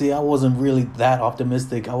 but see, I wasn't really that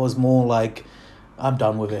optimistic. I was more like, I'm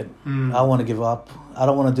done with it. I want to give up. I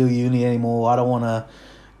don't want to do uni anymore. I don't want to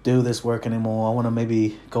do this work anymore. I want to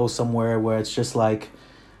maybe go somewhere where it's just like,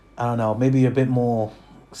 I don't know, maybe a bit more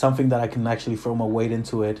something that I can actually throw my weight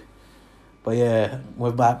into it. But yeah,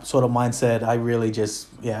 with that sort of mindset, I really just,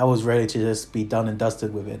 I was ready to just be done and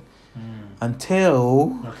dusted with it.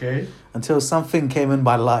 Until something came in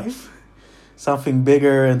my life. Something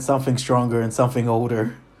bigger and something stronger and something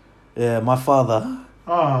older. Yeah, my father.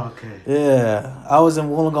 Oh, okay. Yeah, I was in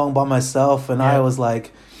Wollongong by myself, and I was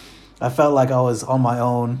like, I felt like I was on my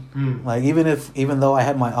own. Like, even though I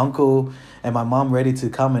had my uncle and my mom ready to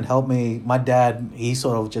come and help me, my dad, he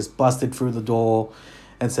sort of just busted through the door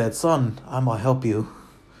and said, "Son, I'm gonna help you.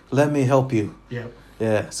 Let me help you."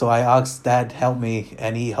 Yeah. So I asked Dad to help me,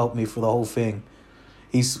 and he helped me for the whole thing.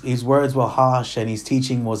 His words were harsh, and his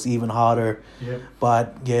teaching was even harder.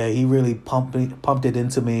 But yeah, he really pumped it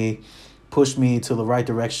into me, pushed me to the right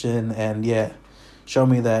direction, and showed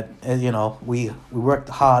me that we worked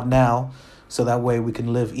hard now, so that way we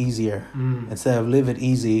can live easier instead of live it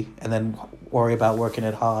easy and then worry about working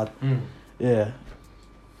it hard. Yeah.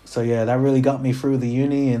 So that really got me through the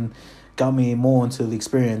uni and got me more into the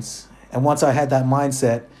experience. And once I had that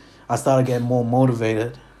mindset, I started getting more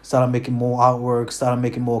motivated. Started making more artwork. Started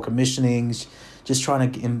making more commissionings. Just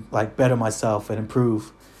trying to better myself and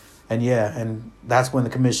improve. And and that's when the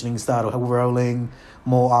commissioning started rolling.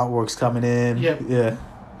 More artworks coming in. Yeah.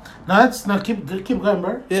 Keep going,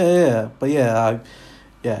 bro. Yeah. But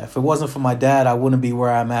if it wasn't for my dad, I wouldn't be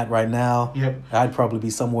where I'm at right now. I'd probably be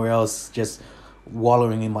somewhere else, just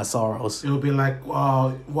wallowing in my sorrows. It would be like,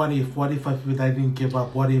 what if I didn't give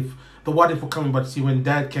up? What if were coming? But see, when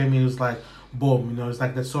Dad came in, it was like, boom, it's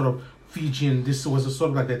like that sort of Fijian. This was a sort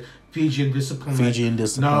of like that Fijian discipline.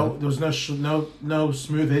 No, there was no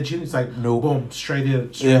smooth edging. It's like, boom, straight in.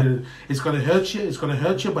 It's gonna hurt you,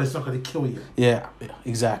 but it's not gonna kill you. Yeah,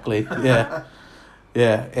 exactly. Yeah.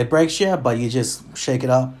 It breaks you, but you just shake it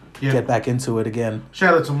up, get back into it again.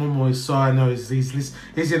 Shout out to Momo Iso. I know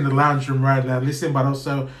he's in the lounge room right now, listening, but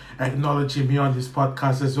also acknowledging me on this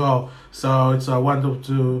podcast as well. So it's wonderful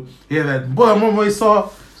to hear that. Boy, Momo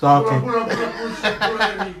Iso. So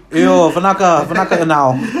okay. Yo, Vanaka now.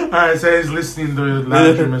 All right, so he's listening to the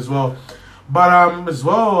lounge room as well. But as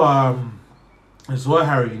well,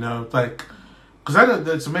 Harry, like, because I know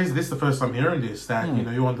it's amazing. This is the first time hearing this, that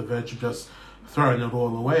you're on the verge of just throwing it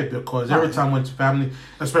all away, because every time I went to family,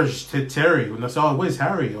 especially Terry, when I say, "Oh, where's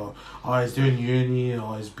Harry?" or "Oh, he's doing uni,"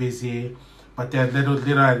 or "He's busy," but then little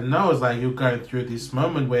I know, it's like you're going through this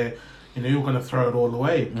moment where you're gonna throw it all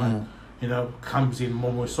away, but comes in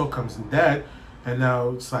Momo Iso, comes in Dad, and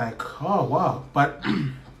now it's like, oh wow. But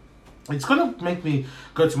it's gonna make me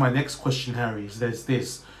go to my next question, Harry. There's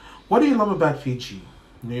this: what do you love about Fiji?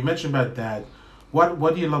 You mentioned about Dad.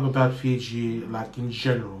 What do you love about Fiji, like in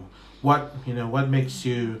general? What makes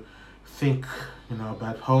you think,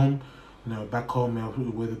 about home, back home,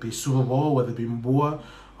 whether it be Super Bowl, whether it be Mbua,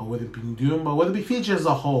 or whether it be Ndumba, whether it be Fiji as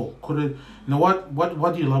a whole. What do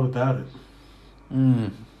you love about it?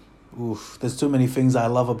 Oof, there's too many things I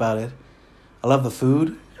love about it. I love the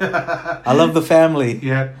food. I love the family.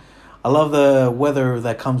 Yeah. I love the weather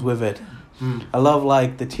that comes with it. I love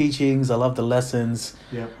like the teachings. I love the lessons.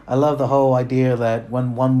 Yeah. I love the whole idea that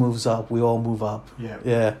when one moves up, we all move up. Yeah.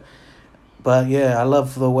 Yeah. But yeah, I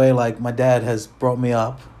love the way like my dad has brought me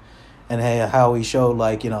up, and how he showed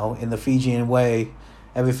like in the Fijian way,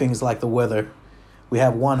 everything's like the weather. We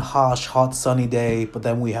have one harsh, hot, sunny day, but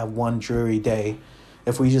then we have one dreary day.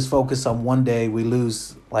 If we just focus on one day, we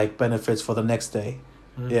lose like benefits for the next day.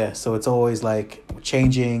 Yeah, so it's always like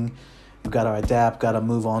changing. You've got to adapt, got to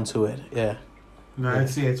move on to it. Yeah. No, I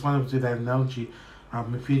see. It's one of that analogy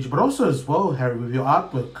in Fiji. But also as well, Harry, with your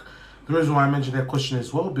artwork, the reason why I mentioned that question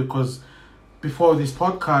as well, because before this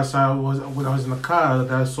podcast, when I was in the car,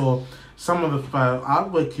 I saw some of the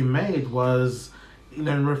artwork you made was,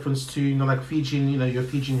 in reference to, like Fijian, your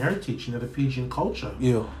Fijian heritage, the Fijian culture.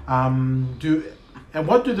 Yeah. And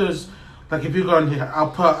what do those, like if you go on here,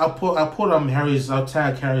 I'll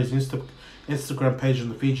tag Harry's Instagram page on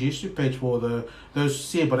the Fiji History page for those to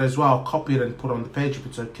see it, but as well copy it and put it on the page if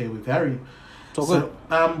it's okay with Harry. So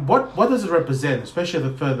what does it represent, especially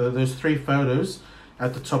those three photos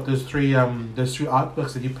at the top, those three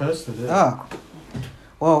artworks that you posted?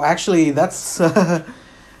 Well, actually, that's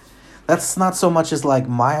that's not so much as like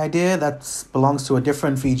my idea. That belongs to a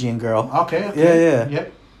different Fijian girl. Okay. Yeah.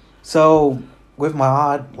 Yep. So with my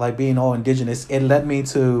art, like being all indigenous, it led me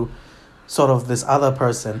to sort of this other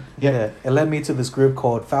person. Yeah. It led me to this group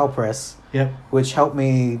called Foul Press. Yep. Which helped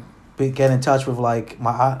me get in touch with like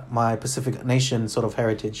my Pacific Nation sort of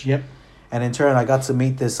heritage. Yep. And in turn, I got to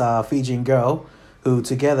meet this Fijian girl who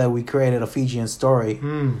together we created a Fijian story.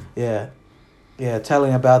 Yeah. Yeah,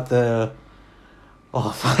 telling about the...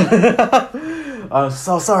 Oh, I'm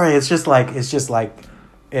so sorry. It just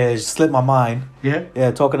slipped my mind. Yeah.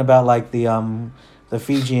 Yeah, talking about like the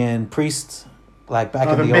Fijian priests, like back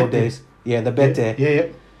in the old days. Yeah, the Bete. Yeah.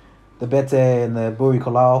 The Bete and the Buri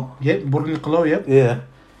Kolau. Yeah, Buri Kolau, yeah. Yeah.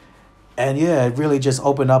 And yeah, it really just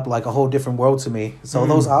opened up like a whole different world to me. So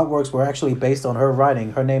those artworks were actually based on her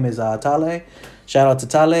writing. Her name is Tale. Shout out to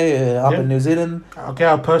Tale up in New Zealand. Okay,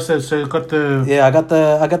 I'll post it. So you got the... Yeah, I got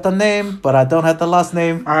the name, but I don't have the last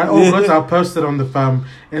name. All right, good. I'll post it on the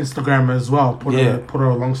Instagram as well. Put her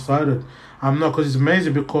alongside it. No, because it's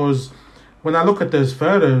amazing, because when I look at those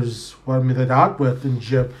photos, that artwork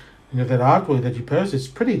that artwork that you posted, it's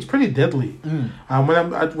pretty deadly.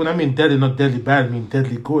 When I mean deadly, not deadly bad, I mean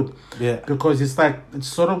deadly good. Yeah. Because it's like, it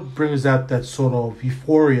sort of brings out that sort of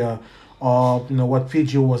euphoria of what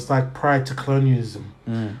Fiji was like prior to colonialism.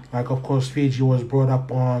 Like, of course, Fiji was brought up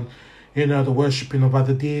on the worshipping of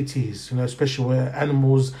other deities, especially where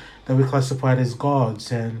animals that we classified as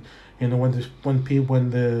gods. And when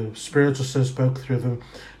the spirits also spoke through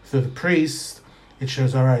the priest, it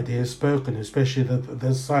shows, all right, they have spoken. Especially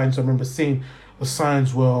the signs I remember seeing, the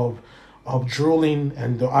signs were of drooling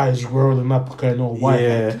and the eyes rolling up, going all white.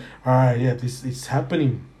 Yeah. Like, all right, yeah, it's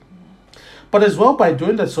happening. But as well, by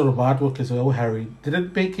doing that sort of artwork as well, Harry, did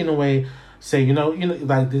it make, in a way, say,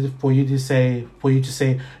 like, for you to say,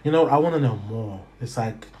 I want to know more. It's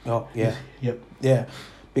like... Oh, yeah. Yep. Yeah.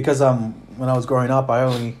 Because when I was growing up, I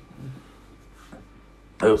only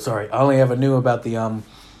ever knew about the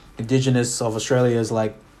indigenous of Australia's,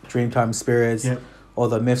 like, Dreamtime spirits or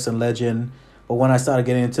the myths and legend. But when I started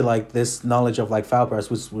getting into, like, this knowledge of, like, Foul Press,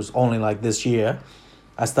 which was only, like, this year,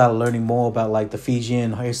 I started learning more about, like, the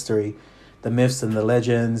Fijian history, the myths and the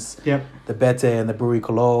legends, the Bete and the Buri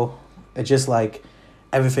Kolau. It just like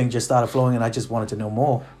everything just started flowing, and I just wanted to know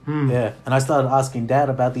more. Yeah, and I started asking Dad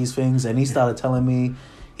about these things, and he started telling me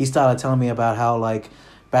about how like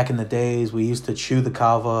back in the days we used to chew the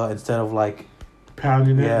kava instead of like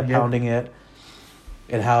pounding it. Pounding it,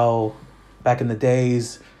 and how back in the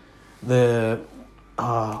days I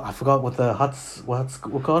forgot what the huts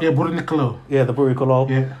called. Yeah, Buri Kolau. Yeah, the Buri Kolau.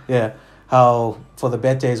 Yeah. How for the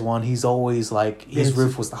Bete's one, he's always like his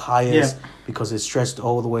roof was the highest because it stretched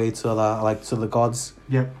all the way to the gods.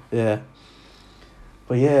 Yeah.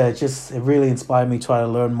 But yeah, it really inspired me to try to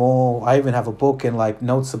learn more. I even have a book and like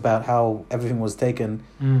notes about how everything was taken.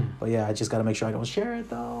 But yeah, I just got to make sure I don't share it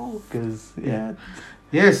though, because Yeah.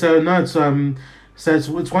 So no, it's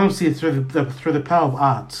it's one of through the power of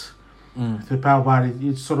art. Through the power of art,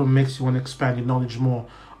 it sort of makes you want to expand your knowledge more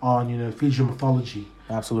on Fijian mythology.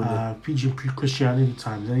 Absolutely. Fijian pre-Christianity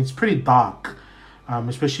times, and it's pretty dark,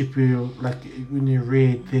 especially if when you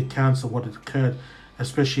read the accounts of what had occurred,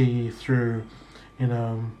 especially through you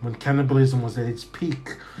know, when cannibalism was at its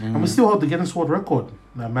peak. And we still hold the Guinness World Record,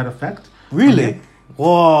 matter of fact. Really? Okay.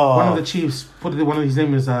 Whoa. One of the chiefs, one of his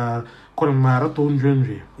name is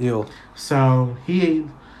Marato. Yo. So he,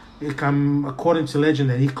 according to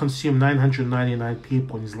legend, that he consumed 999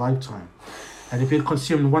 people in his lifetime. And if he had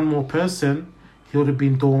consumed one more person, he would have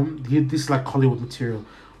been doomed. This is like Hollywood material.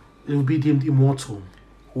 It would be deemed immortal.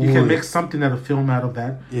 You can make something out of film out of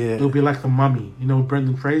that. Yeah. It'll be like The Mummy. You know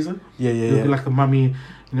Brendan Fraser? It'll be like The Mummy,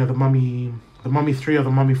 you know, The Mummy 3 or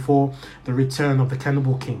The Mummy 4, The Return of the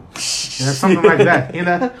Cannibal King. You know, something like that, you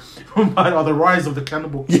know? Or The Rise of the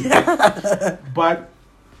Cannibal King. Yeah. But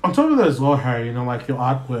on top of that as well, Harry, you know, like your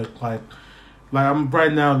artwork, like I'm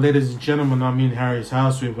right now, ladies and gentlemen, I'm in Harry's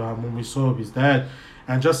house with when we saw his dad,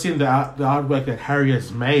 and just seeing the artwork that Harry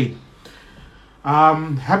has made.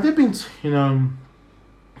 Have there been, you know,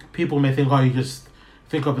 people may think, oh, you just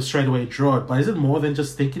think of it straight away, draw it, but is it more than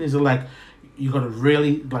just thinking? Is it like you got to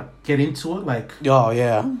really like get into it, like? Oh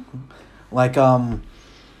yeah, like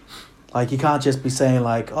you can't just be saying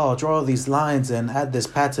like, oh, draw these lines and add this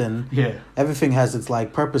pattern. Yeah, everything has its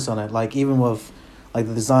like purpose on it. Like even with like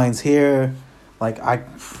the designs here, like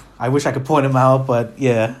I wish I could point them out, but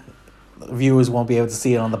yeah, viewers won't be able to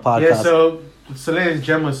see it on the podcast. Yeah, so ladies and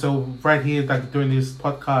gentlemen, so right here, like doing this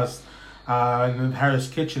podcast, in Harry's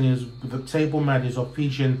kitchen, is the table mat is of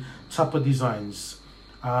Fijian tupper designs,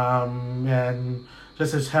 and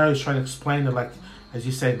just as Harry's trying to explain it, like as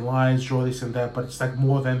you said, lines, draw this and that, but it's like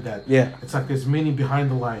more than that. Yeah, it's like there's meaning behind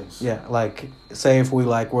the lines. Yeah, like say if we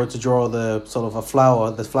like were to draw the sort of a flower,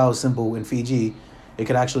 the flower symbol in Fiji, it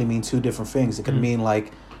could actually mean two different things. It could mean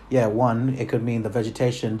like, yeah, one, it could mean the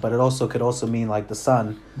vegetation, but it also could also mean like the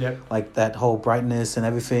sun. Yep. Like that whole brightness and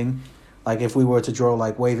everything. Like if we were to draw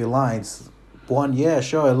like wavy lines, one, yeah,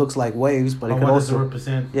 sure, it looks like waves, but it could also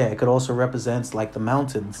represent. Yeah, it could also represent like the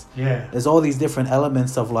mountains. Yeah. There's all these different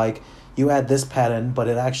elements of like you add this pattern, but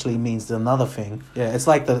it actually means another thing. Yeah, it's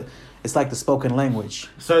like the spoken language.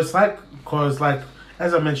 So it's like, cause like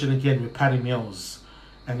as I mentioned again with Patty Mills.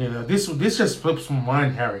 And you know this just flips my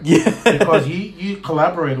mind, Harry. Yeah. Because you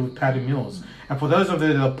collaborated with Patty Mills, and for those of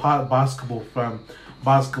you that are part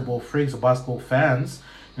basketball freaks or basketball fans,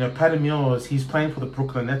 you know Patty Mills, he's playing for the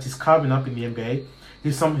Brooklyn Nets. He's carving up in the NBA.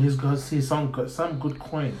 He's got some good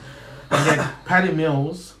coin. And then Patty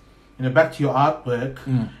Mills, you know, back to your artwork.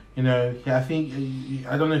 You know, I think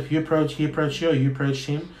I don't know if he approached you or you approached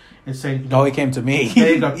him and saying, no, he came to me.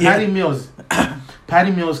 There you go, Patty Mills.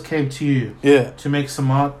 Patty Mills came to you, to make some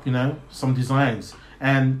art, you know, some designs,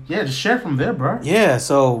 and yeah, just share from there, bro. Yeah,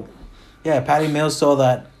 so Patty Mills saw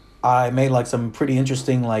that I made like some pretty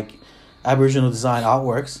interesting like Aboriginal design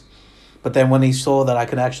artworks, but then when he saw that I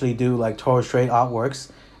could actually do like Torres Strait artworks,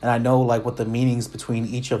 and I know like what the meanings between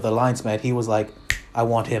each of the lines meant, he was like, I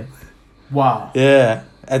want him. Wow. Yeah,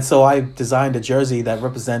 and so I designed a jersey that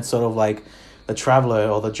represents sort of like the traveler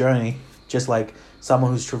or the journey, just like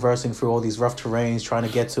someone who's traversing through all these rough terrains, trying to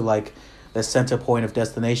get to like the center point of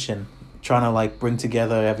destination, trying to like bring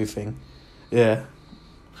together everything. Yeah.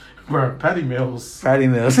 Bro, Patty Mills. Patty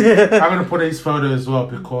Mills. I'm gonna put his photo as well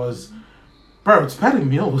because, bro, it's Patty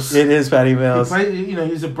Mills. It is Patty Mills.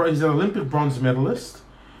 He's an Olympic bronze medalist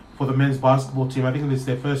for the men's basketball team. I think it's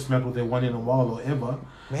their first medal they won in a while or ever.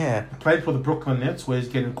 Yeah. He played for the Brooklyn Nets, where he's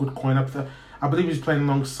getting good coin up there. I believe he's playing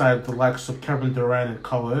alongside the likes of Kevin Durant and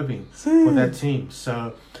Kyle Irving for that team.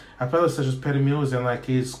 So a fellow such as Patty Mills, and like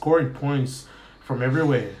he's scoring points from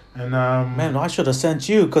everywhere. And man, I should have sent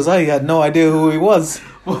you because I had no idea who he was.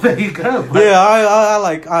 Well, there you go. Yeah,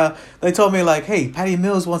 I they told me like, hey, Patty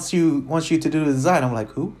Mills wants you to do the design. I'm like,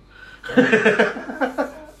 who?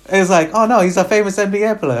 It's like, oh no, he's a famous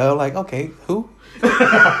NBA player. I'm like, okay, who?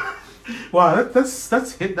 Wow,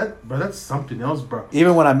 that's hit that, bro. That's something else, bro.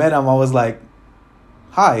 Even when I met him, I was like,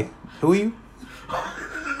 hi, who are you?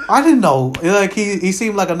 I didn't know. Like he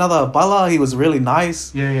seemed like another Bala. He was really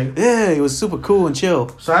nice. Yeah, he was super cool and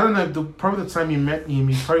chill. So I don't know. Probably the time you met him,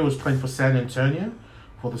 he probably was playing for San Antonio,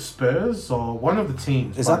 for the Spurs or one of the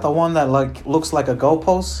teams. Is that the one that like looks like a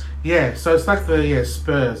goalpost? Yeah. So it's like the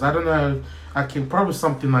Spurs. I don't know. I can probably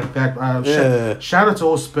something like that. Shout out to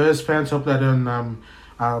all Spurs fans. Hope they don't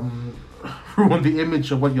ruin the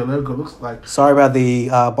image of what your logo looks like. Sorry about the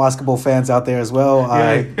basketball fans out there as well.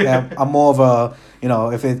 I'm more of a, you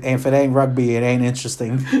know, if it ain't rugby, it ain't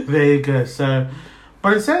interesting. There you go. So,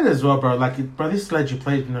 but it's sad as well, bro. Like, this is like you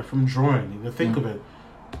played, you know, from drawing. You know, think of it,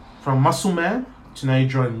 from muscle man to now you're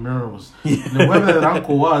drawing murals. You know, whoever that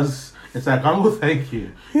uncle was, it's like, uncle, thank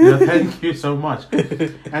you. You know, thank you so much.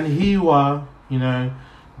 And here you are, you know,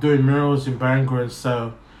 doing murals in Bangor, and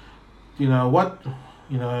so, you know what.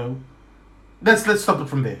 You know, let's stop it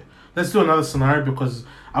from there. let's do another scenario because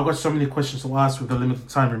I've got so many questions to ask with the limited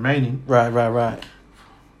time remaining. Right.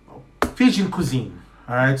 Fijian cuisine.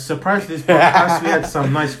 All right. Surprisingly, this podcast we had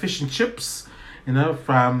some nice fish and chips.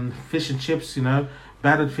 From fish and chips.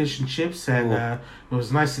 Battered fish and chips, and it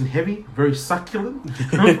was nice and heavy, very succulent.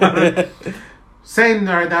 Saying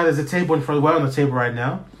right now, there's a table in front. We're on the table right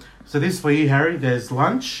now. So this is for you, Harry. There's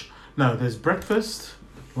lunch. No, there's breakfast,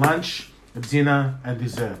 lunch, dinner, and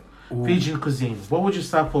dessert. Ooh. Fijian cuisine. What would you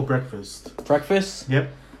start for breakfast? Breakfast?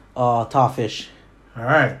 Yep. Tarfish. All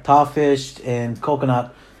right. Tarfish and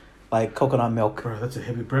coconut milk. Bro, that's a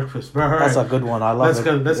heavy breakfast, bro. All that's right. a good one. I love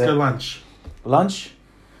it. Let's go lunch. Lunch?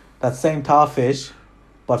 That same tarfish,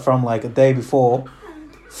 but from like a day before,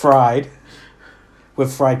 fried,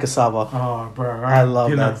 with fried cassava. Oh, bro. All right. I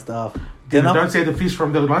love that stuff. Dinner? Don't say the fish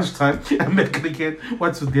from the lunchtime. I'm making it again.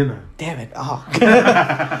 What's for dinner? Damn it.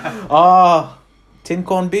 Tin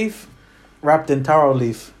corn beef wrapped in taro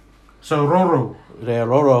leaf. So roro. Yeah,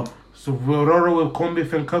 roro. So roro with corned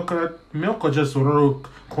beef and coconut milk, or just roro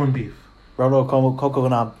corned beef? Roro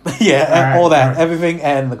coconut. Yeah, all that. Right. Everything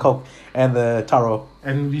and the coke and the taro.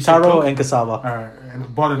 And you taro and cassava. All right.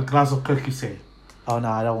 And bought a glass of Coke, you say? Oh, no,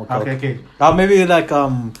 I don't want Coke. Okay. Maybe like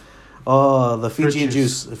the Fijian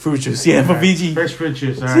juice. Fruit juice, yeah, for Fiji. Fresh fruit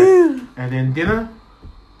juice, all right. And then dinner?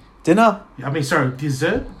 Dessert?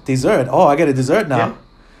 Dessert. Oh, I get a dessert now. Yeah.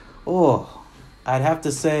 Oh, I'd have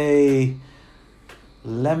to say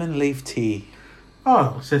lemon leaf tea.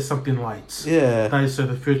 Oh, so something light. Yeah. Nice so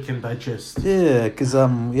the food can digest. Yeah, because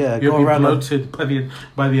you'll be bloated by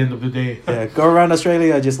the end of the day. Yeah, go around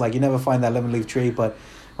Australia, just like you never find that lemon leaf tree, but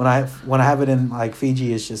when I have it in like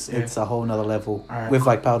Fiji, it's a whole nother level with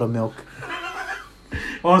like powdered milk.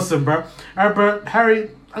 Awesome, bro. All right, bro.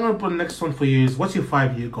 Harry, I'm gonna put the next one for you. What's your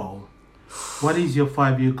 5-year goal? What is your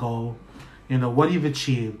 5-year goal? What you've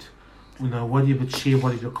achieved. What you've achieved,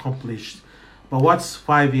 what you've accomplished. But what's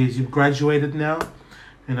 5 years? You've graduated now.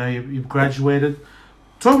 You've graduated.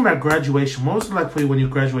 Talking about graduation, what was it like for you when you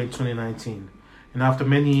graduated in 2019? After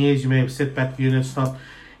many years, you may have set back units,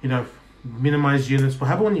 minimized units. But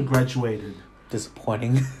how about when you graduated?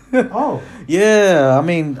 Disappointing. Oh. Yeah, I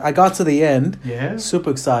mean, I got to the end. Yeah.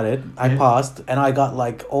 Super excited. I passed, and I got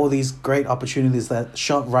like all these great opportunities that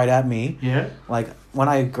shot right at me. Yeah. Like when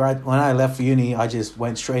I left uni, I just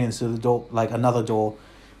went straight into the door, like another door.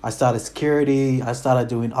 I started security. I started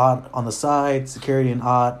doing art on the side, security and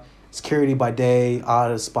art, security by day,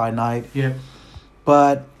 artist by night. Yeah.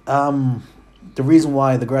 But the reason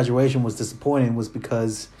why the graduation was disappointing was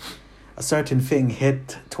because a certain thing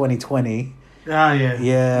hit 2020. Ah, yeah.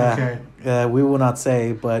 Yeah. Okay. We will not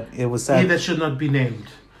say, but it was sad. He that should not be named.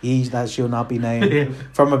 He that should not be named.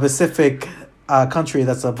 From a Pacific country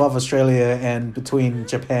that's above Australia and between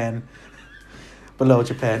Japan. Below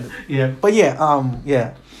Japan. Yeah. But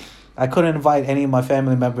yeah. I couldn't invite any of my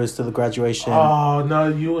family members to the graduation. Oh no!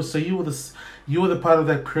 You were the part of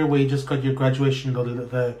that crew where you just got your graduation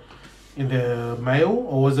in the mail,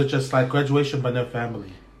 or was it just like graduation but no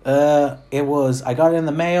family? It was. I got it in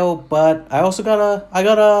the mail, but I also got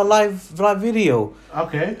a live video.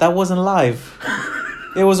 Okay. That wasn't live.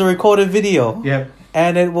 It was a recorded video. Yep.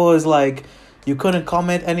 And it was like you couldn't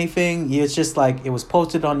comment anything. It's just like it was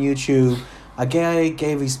posted on YouTube. A guy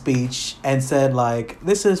gave a speech and said like,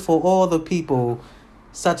 this is for all the people,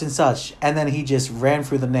 such and such. And then he just ran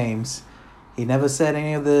through the names. He never said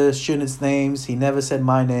any of the students' names. He never said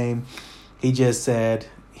my name. He just said,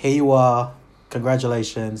 here you are.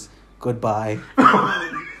 Congratulations. Goodbye.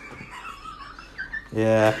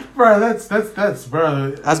 Yeah. Bro, that's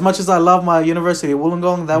bro. As much as I love my university,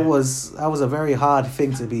 Wollongong, that was a very hard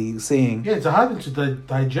thing to be seeing. Yeah, it's a hard thing to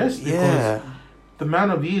digest because the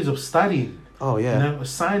amount of years of studying. Oh, yeah.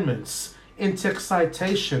 Assignments, in-text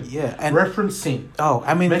citation, and referencing. Oh,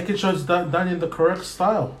 I mean... making sure it's done in the correct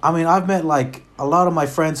style. I mean, I've met, like, a lot of my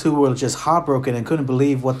friends who were just heartbroken and couldn't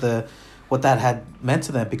believe what that had meant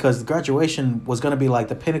to them because the graduation was going to be, like,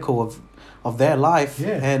 the pinnacle of their life.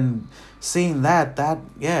 Yeah. And seeing that,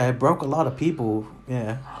 it broke a lot of people.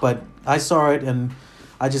 Yeah. But I saw it and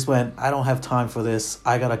I just went, I don't have time for this.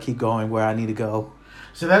 I got to keep going where I need to go.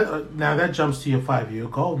 So that now that jumps to your 5-year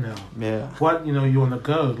goal now. Yeah. What you want to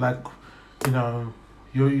go like,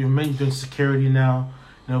 you're mainly doing security now.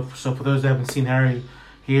 So for those that haven't seen Harry,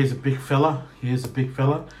 he is a big fella. Yeah,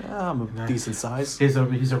 I'm a decent size. He's a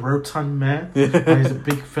rotund man. He's a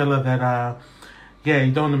big fella that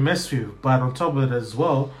you don't want to mess with you. But on top of it as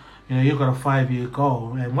well, you've got a 5-year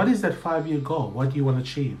goal. And what is that 5-year goal? What do you want to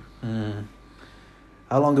achieve?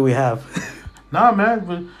 How long do we have? Nah,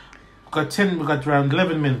 man. We got around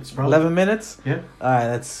 11 minutes, bro. 11 minutes? Yeah. All right,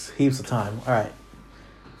 that's heaps of time. All right.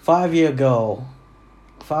 5-year goal.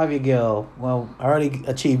 5-year goal. Well, I already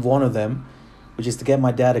achieved one of them, which is to get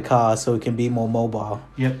my dad a car so he can be more mobile.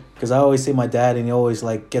 Yep. Because I always see my dad and he always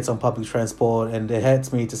like gets on public transport, and it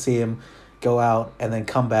hurts me to see him go out and then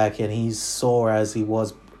come back and he's sore as he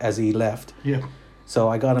left. Yeah. So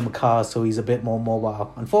I got him a car so he's a bit more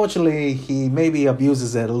mobile. Unfortunately, he maybe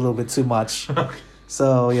abuses it a little bit too much.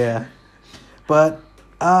 So yeah. But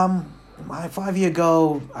my 5-year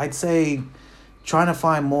goal, I'd say trying to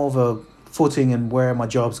find more of a footing in where my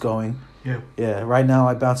job's going. Yeah. Yeah. Right now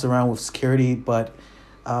I bounce around with security, but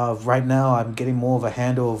right now I'm getting more of a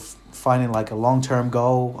handle of finding like a long-term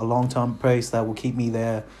goal, a long-term place that will keep me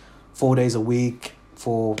there 4 days a week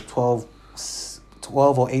for 12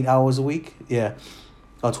 or 8 hours a week. Yeah.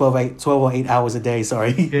 Or 12 or 8 hours a day,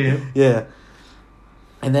 sorry. Yeah. Yeah.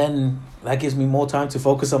 And then that gives me more time to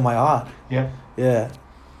focus on my art. Yeah. Yeah.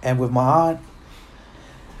 And with my art,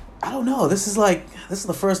 I don't know. This is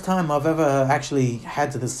the first time I've ever actually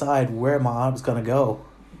had to decide where my art was going to go.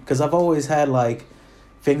 Because I've always had like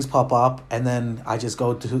things pop up and then I just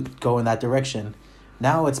go in that direction.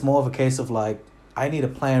 Now it's more of a case of like, I need to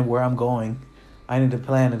plan where I'm going. I need to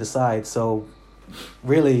plan and decide. So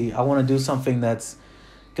really, I want to do something that's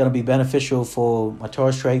going to be beneficial for my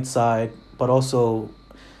Torres Strait side, but also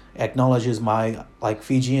acknowledges my like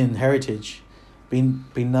Fijian heritage.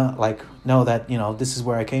 Not like know that, you know, this is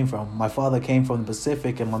where I came from. My father came from the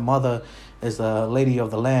Pacific and my mother is a lady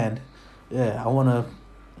of the land. Yeah, I want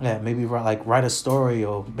to maybe write a story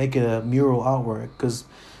or make it a mural artwork, because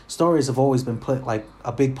stories have always been like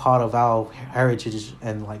a big part of our heritage,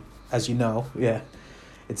 and like, as you know, yeah,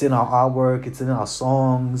 it's in our artwork, it's in our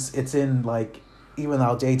songs, it's in like even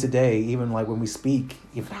our day to day, even like when we speak,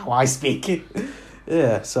 even how I speak.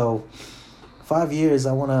 Yeah, so 5 years,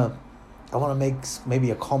 I wanna make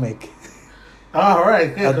maybe a comic. All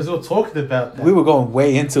right, yeah, because we were talking about that. We were going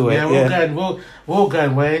way into it. Yeah, we're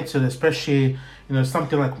going way into it, especially, you know,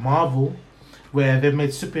 something like Marvel, where they've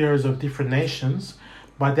made superheroes of different nations,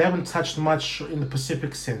 but they haven't touched much in the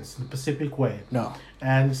Pacific sense, in the Pacific way. No.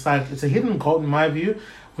 And it's like, it's a hidden gold in my view.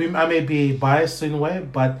 I may be biased in a way,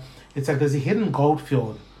 but it's like there's a hidden gold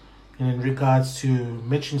field in regards to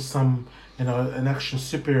mentioning some, you know, an action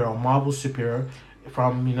superhero, Marvel superhero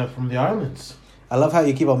from the islands. I love how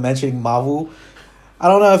you keep on mentioning Marvel. I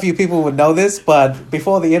don't know if you people would know this, but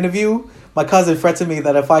before the interview, my cousin threatened me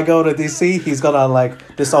that if I go to DC, he's gonna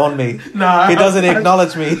like disown me. No, he doesn't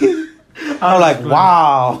acknowledge me. I'm like, playing.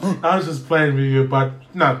 Wow. I was just playing with you, but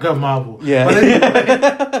no, go Marvel. Yeah. But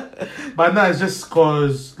anyway, but no, it's just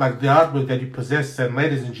because like the artwork that you possess, and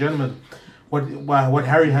ladies and gentlemen, what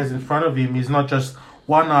Harry has in front of him is not just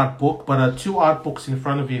one art book, but 2 art books in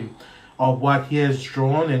front of him of what he has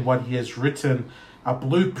drawn and what he has written, a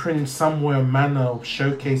blueprint in some way or manner of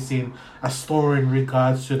showcasing a story in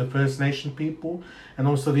regards to the First Nation people and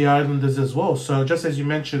also the Islanders as well. So just as you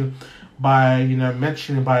mentioned, by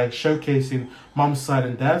showcasing mom's side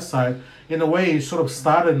and dad's side, in a way you sort of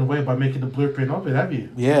started in a way by making the blueprint of it, have you?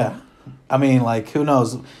 Yeah. I mean, like, who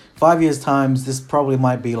knows? 5 years' time, this probably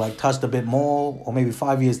might be like touched a bit more, or maybe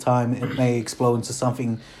 5 years' time, it may explode into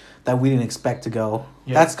something that we didn't expect to go.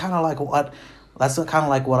 Yeah. That's kind of like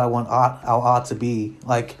what I want our art to be.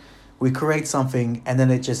 Like, we create something and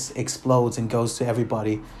then it just explodes and goes to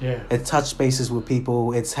everybody. Yeah. It touches bases with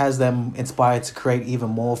people. It has them inspired to create even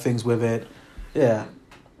more things with it. Yeah.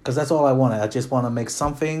 Because that's all I want. I just want to make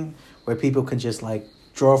something where people can just like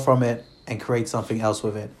draw from it and create something else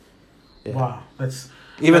with it. Yeah. Wow.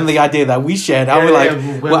 Even the idea that we shared, our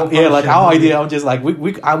idea, I'm just like,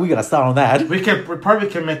 we gotta start on that. We probably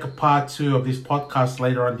can make a part 2 of this podcast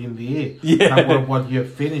later on in the year. Yeah. Like what you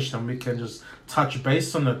have finished, and we can just touch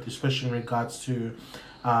base on it, especially in regards to...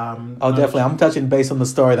 definitely. I'm touching base on the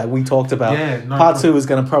story that we talked about. Yeah. Part 2 is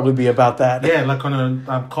going to probably be about that. Yeah, like on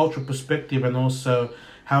a cultural perspective, and also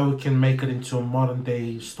how we can make it into a modern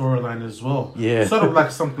day storyline as well. Yeah. Sort of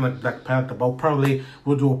like something like Black Panther, but probably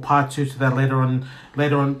we'll do a part 2 to that later on,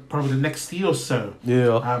 probably the next year or so.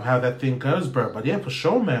 Yeah. How that thing goes, bro. But yeah, for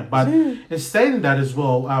sure, man. But in stating that as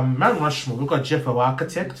well, Mount Rushmore, we've got Jeff, our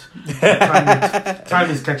architect. Time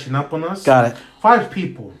is catching up on us. Got it. 5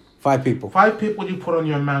 people. 5 people. 5 people you put on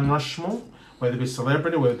your Mount Rushmore, whether it be a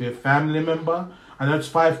celebrity, whether it be a family member. I know it's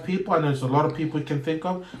 5 people. I know there's a lot of people you can think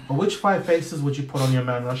of. But which 5 faces would you put on your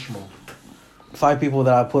Mount Rushmore? 5 people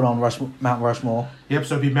that I put on Mount Rushmore. Yep,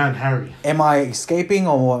 so it'd be Mount Harry. Am I escaping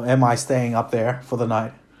or am I staying up there for the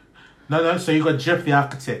night? No. So you got Jeff the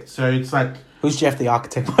architect. So it's like... Who's Jeff the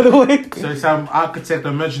architect, by the way? So it's some architect,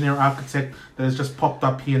 imaginary architect that has just popped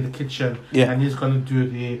up here in the kitchen. Yeah. And he's going to do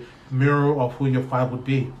the mural of who your 5 would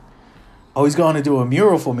be. Oh, he's going to do a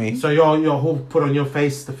mural for me. So you'll put on your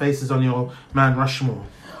face, the faces on your Mount Rushmore.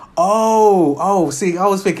 See, I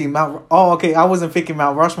was thinking okay, I wasn't thinking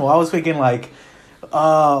Mount Rushmore. I was thinking like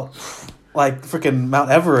freaking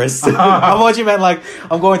Mount Everest. I thought you meant like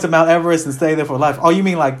I'm going to Mount Everest and stay there for life. Oh, you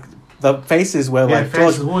mean like the faces where like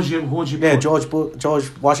faces. Who would you put?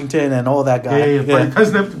 George Washington and all that guy. Yeah. But it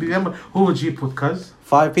doesn't have to be them. Who would you put, cuz?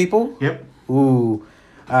 5 people? Yep. Ooh.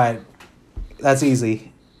 Alright. That's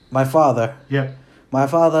easy. My father. Yep. My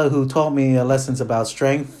father who taught me lessons about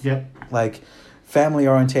strength. Yep. Like family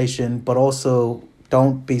orientation, but also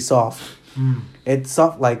don't be soft. It's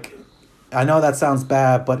soft, like I know that sounds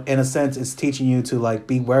bad, but in a sense, it's teaching you to like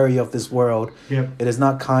be wary of this world. Yep. It is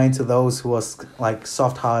not kind to those who are like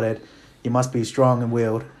soft-hearted. You must be strong and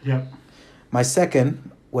willed. Yep. My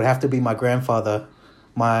second would have to be my grandfather,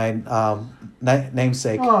 my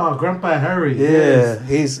namesake. Oh, Grandpa Harry. Yeah,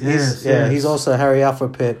 he's also Harry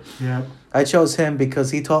Alfred Pitt. Yeah. I chose him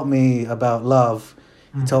because he taught me about love.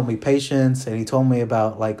 He taught me patience, and he told me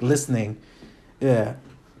about like listening. Yeah.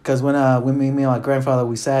 Because when me and my grandfather,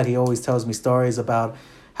 we sat, he always tells me stories about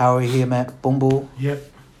how he met Bumble.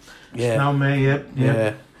 Yep. Yeah. Snowman, yep.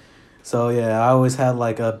 Yeah. So, I always had,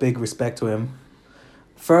 like, a big respect to him.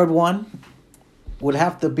 Third one would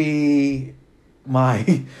have to be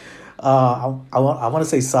my... I want to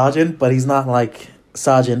say sergeant, but he's not, like,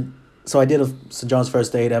 sergeant. So I did a St. John's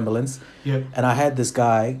First Aid ambulance. Yep. And I had this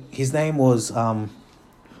guy. His name was...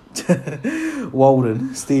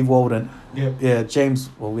 Walden, Steve Walden. Yep. Yeah, James.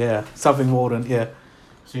 Well, yeah, something Walden. Yeah.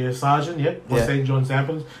 So you're a sergeant, yep. Or Yeah. St. John's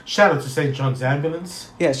Ambulance. Shout out to St. John's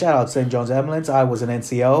Ambulance. Yeah, shout out to St. John's Ambulance. I was an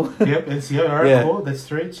NCO. Yep, NCO. All right, Yeah. cool. That's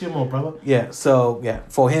 3. 2 more, brother. Yeah. So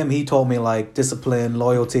for him, he taught me like discipline,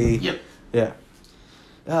 loyalty. Yep. Yeah.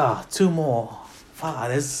 2 more. Wow,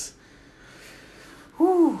 that's.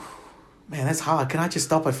 Whew. Man, that's hard. Can I just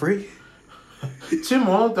stop at 3? 2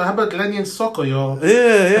 more. How about Lenny and Soccer, yo?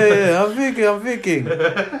 Yeah. I'm thinking.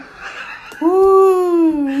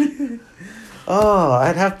 Woo. Oh,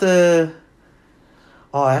 I have to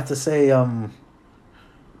say, I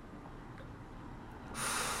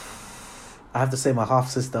have to say my half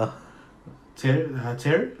sister.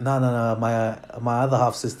 Terry? No. My other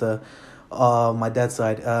half sister, my dad's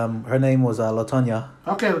side. Her name was Latonya.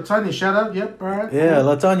 Okay, Latonya, shout out. Yep, all right. Yeah,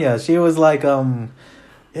 cool. Latonya. She was like,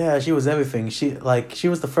 she was everything. She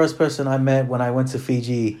was the first person I met when I went to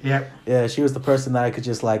Fiji. Yep. Yeah, she was the person that I could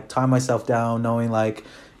just like tie myself down, knowing like,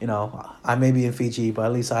 I may be in Fiji, but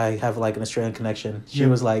at least I have like an Australian connection. She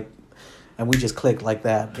was like, and we just clicked like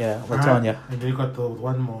that. Yeah, Latonya. Right. And then you got the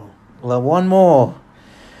one more. One more.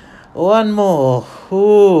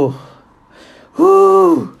 Ooh.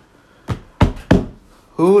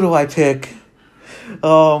 Who do I pick?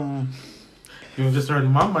 You just heard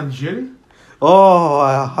Mom and Judy?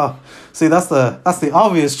 See, that's the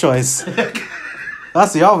obvious choice.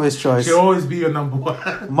 That's the obvious choice. She'll always be your number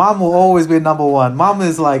 1. Mom will always be number 1. Mom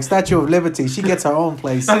is like Statue of Liberty. She gets her own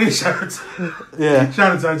place. Okay, shout out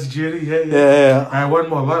to Auntie Judy. Yeah. All right, one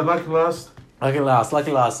more. Lucky last. Lucky last.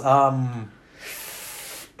 I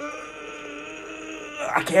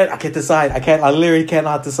can't decide. I literally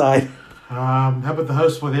cannot decide. How about the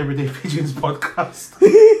host for the Everyday Fijians podcast?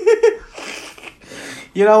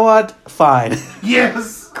 You know what? Fine.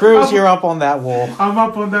 Yes. Cruz, you're up on that wall. I'm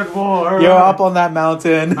up on that wall. All You're right. up on that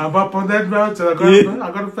mountain. I'm up on that mountain. I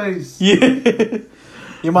got a face. Yeah.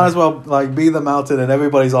 You might as well like be the mountain and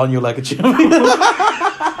everybody's on you like a chimney.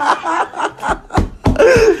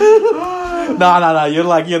 No.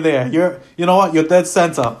 You're there. You know what? You're dead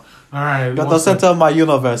center. All right. You're the center of my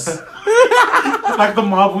universe. Like the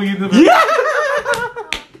Marvel universe. Yeah.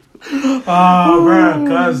 Oh, man,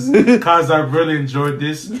 cuz I really enjoyed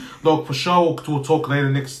this. Look, for sure, we'll talk later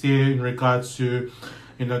next year in regards to,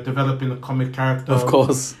 developing a comic character. Of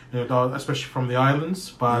course. Especially from the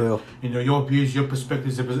islands. But, your views, your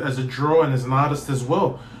perspectives as a drawer and as an artist as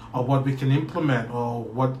well, of what we can implement or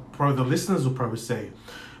what probably the listeners will probably say.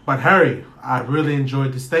 But, Harry, I really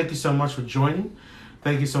enjoyed this. Thank you so much for joining.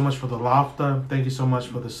 Thank you so much for the laughter. Thank you so much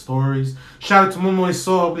for the stories. Shout out to Momo. I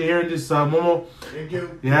saw I'll be hearing this, Momo. Thank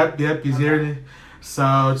you. Yep, he's hearing it.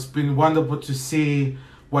 So it's been wonderful to see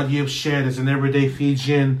what you've shared as an everyday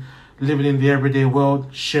Fijian, living in the everyday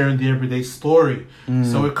world, sharing the everyday story.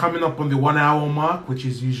 So we're coming up on the 1 hour mark, which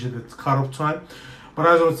is usually the cutoff time. But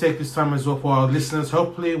I just want to take this time as well for our listeners.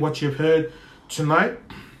 Hopefully what you've heard tonight,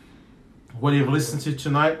 what you've listened to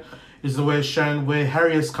tonight, is the way shown where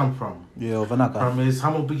Harry has come from. Yeah, Vanaka. From his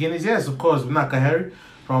humble beginnings, yes, of course, Vanaka Harry.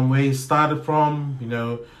 From where he started from,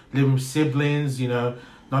 living with siblings,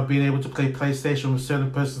 not being able to play PlayStation with certain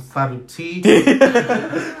persons started with T.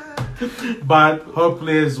 But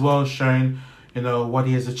hopefully as well showing, what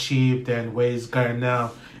he has achieved and where he's going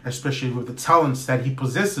now, especially with the talents that he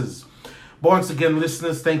possesses. But once again,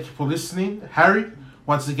 listeners, thank you for listening. Harry,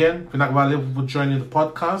 once again, Vinagavalevu for joining the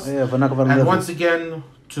podcast. And once again,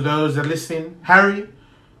 to those that are listening, Harry,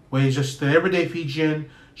 where he's just the everyday Fijian,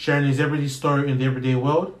 sharing his everyday story in the everyday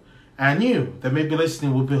world. And you that may be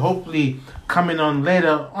listening will be hopefully coming on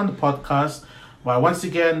later on the podcast. But once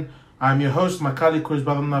again, I'm your host, Makali Cruz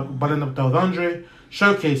Balanap Daudandre,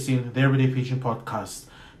 showcasing the Everyday Fijian podcast.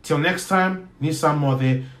 Till next time, Nisam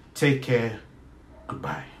Mode, take care,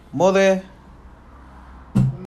 goodbye. Mode.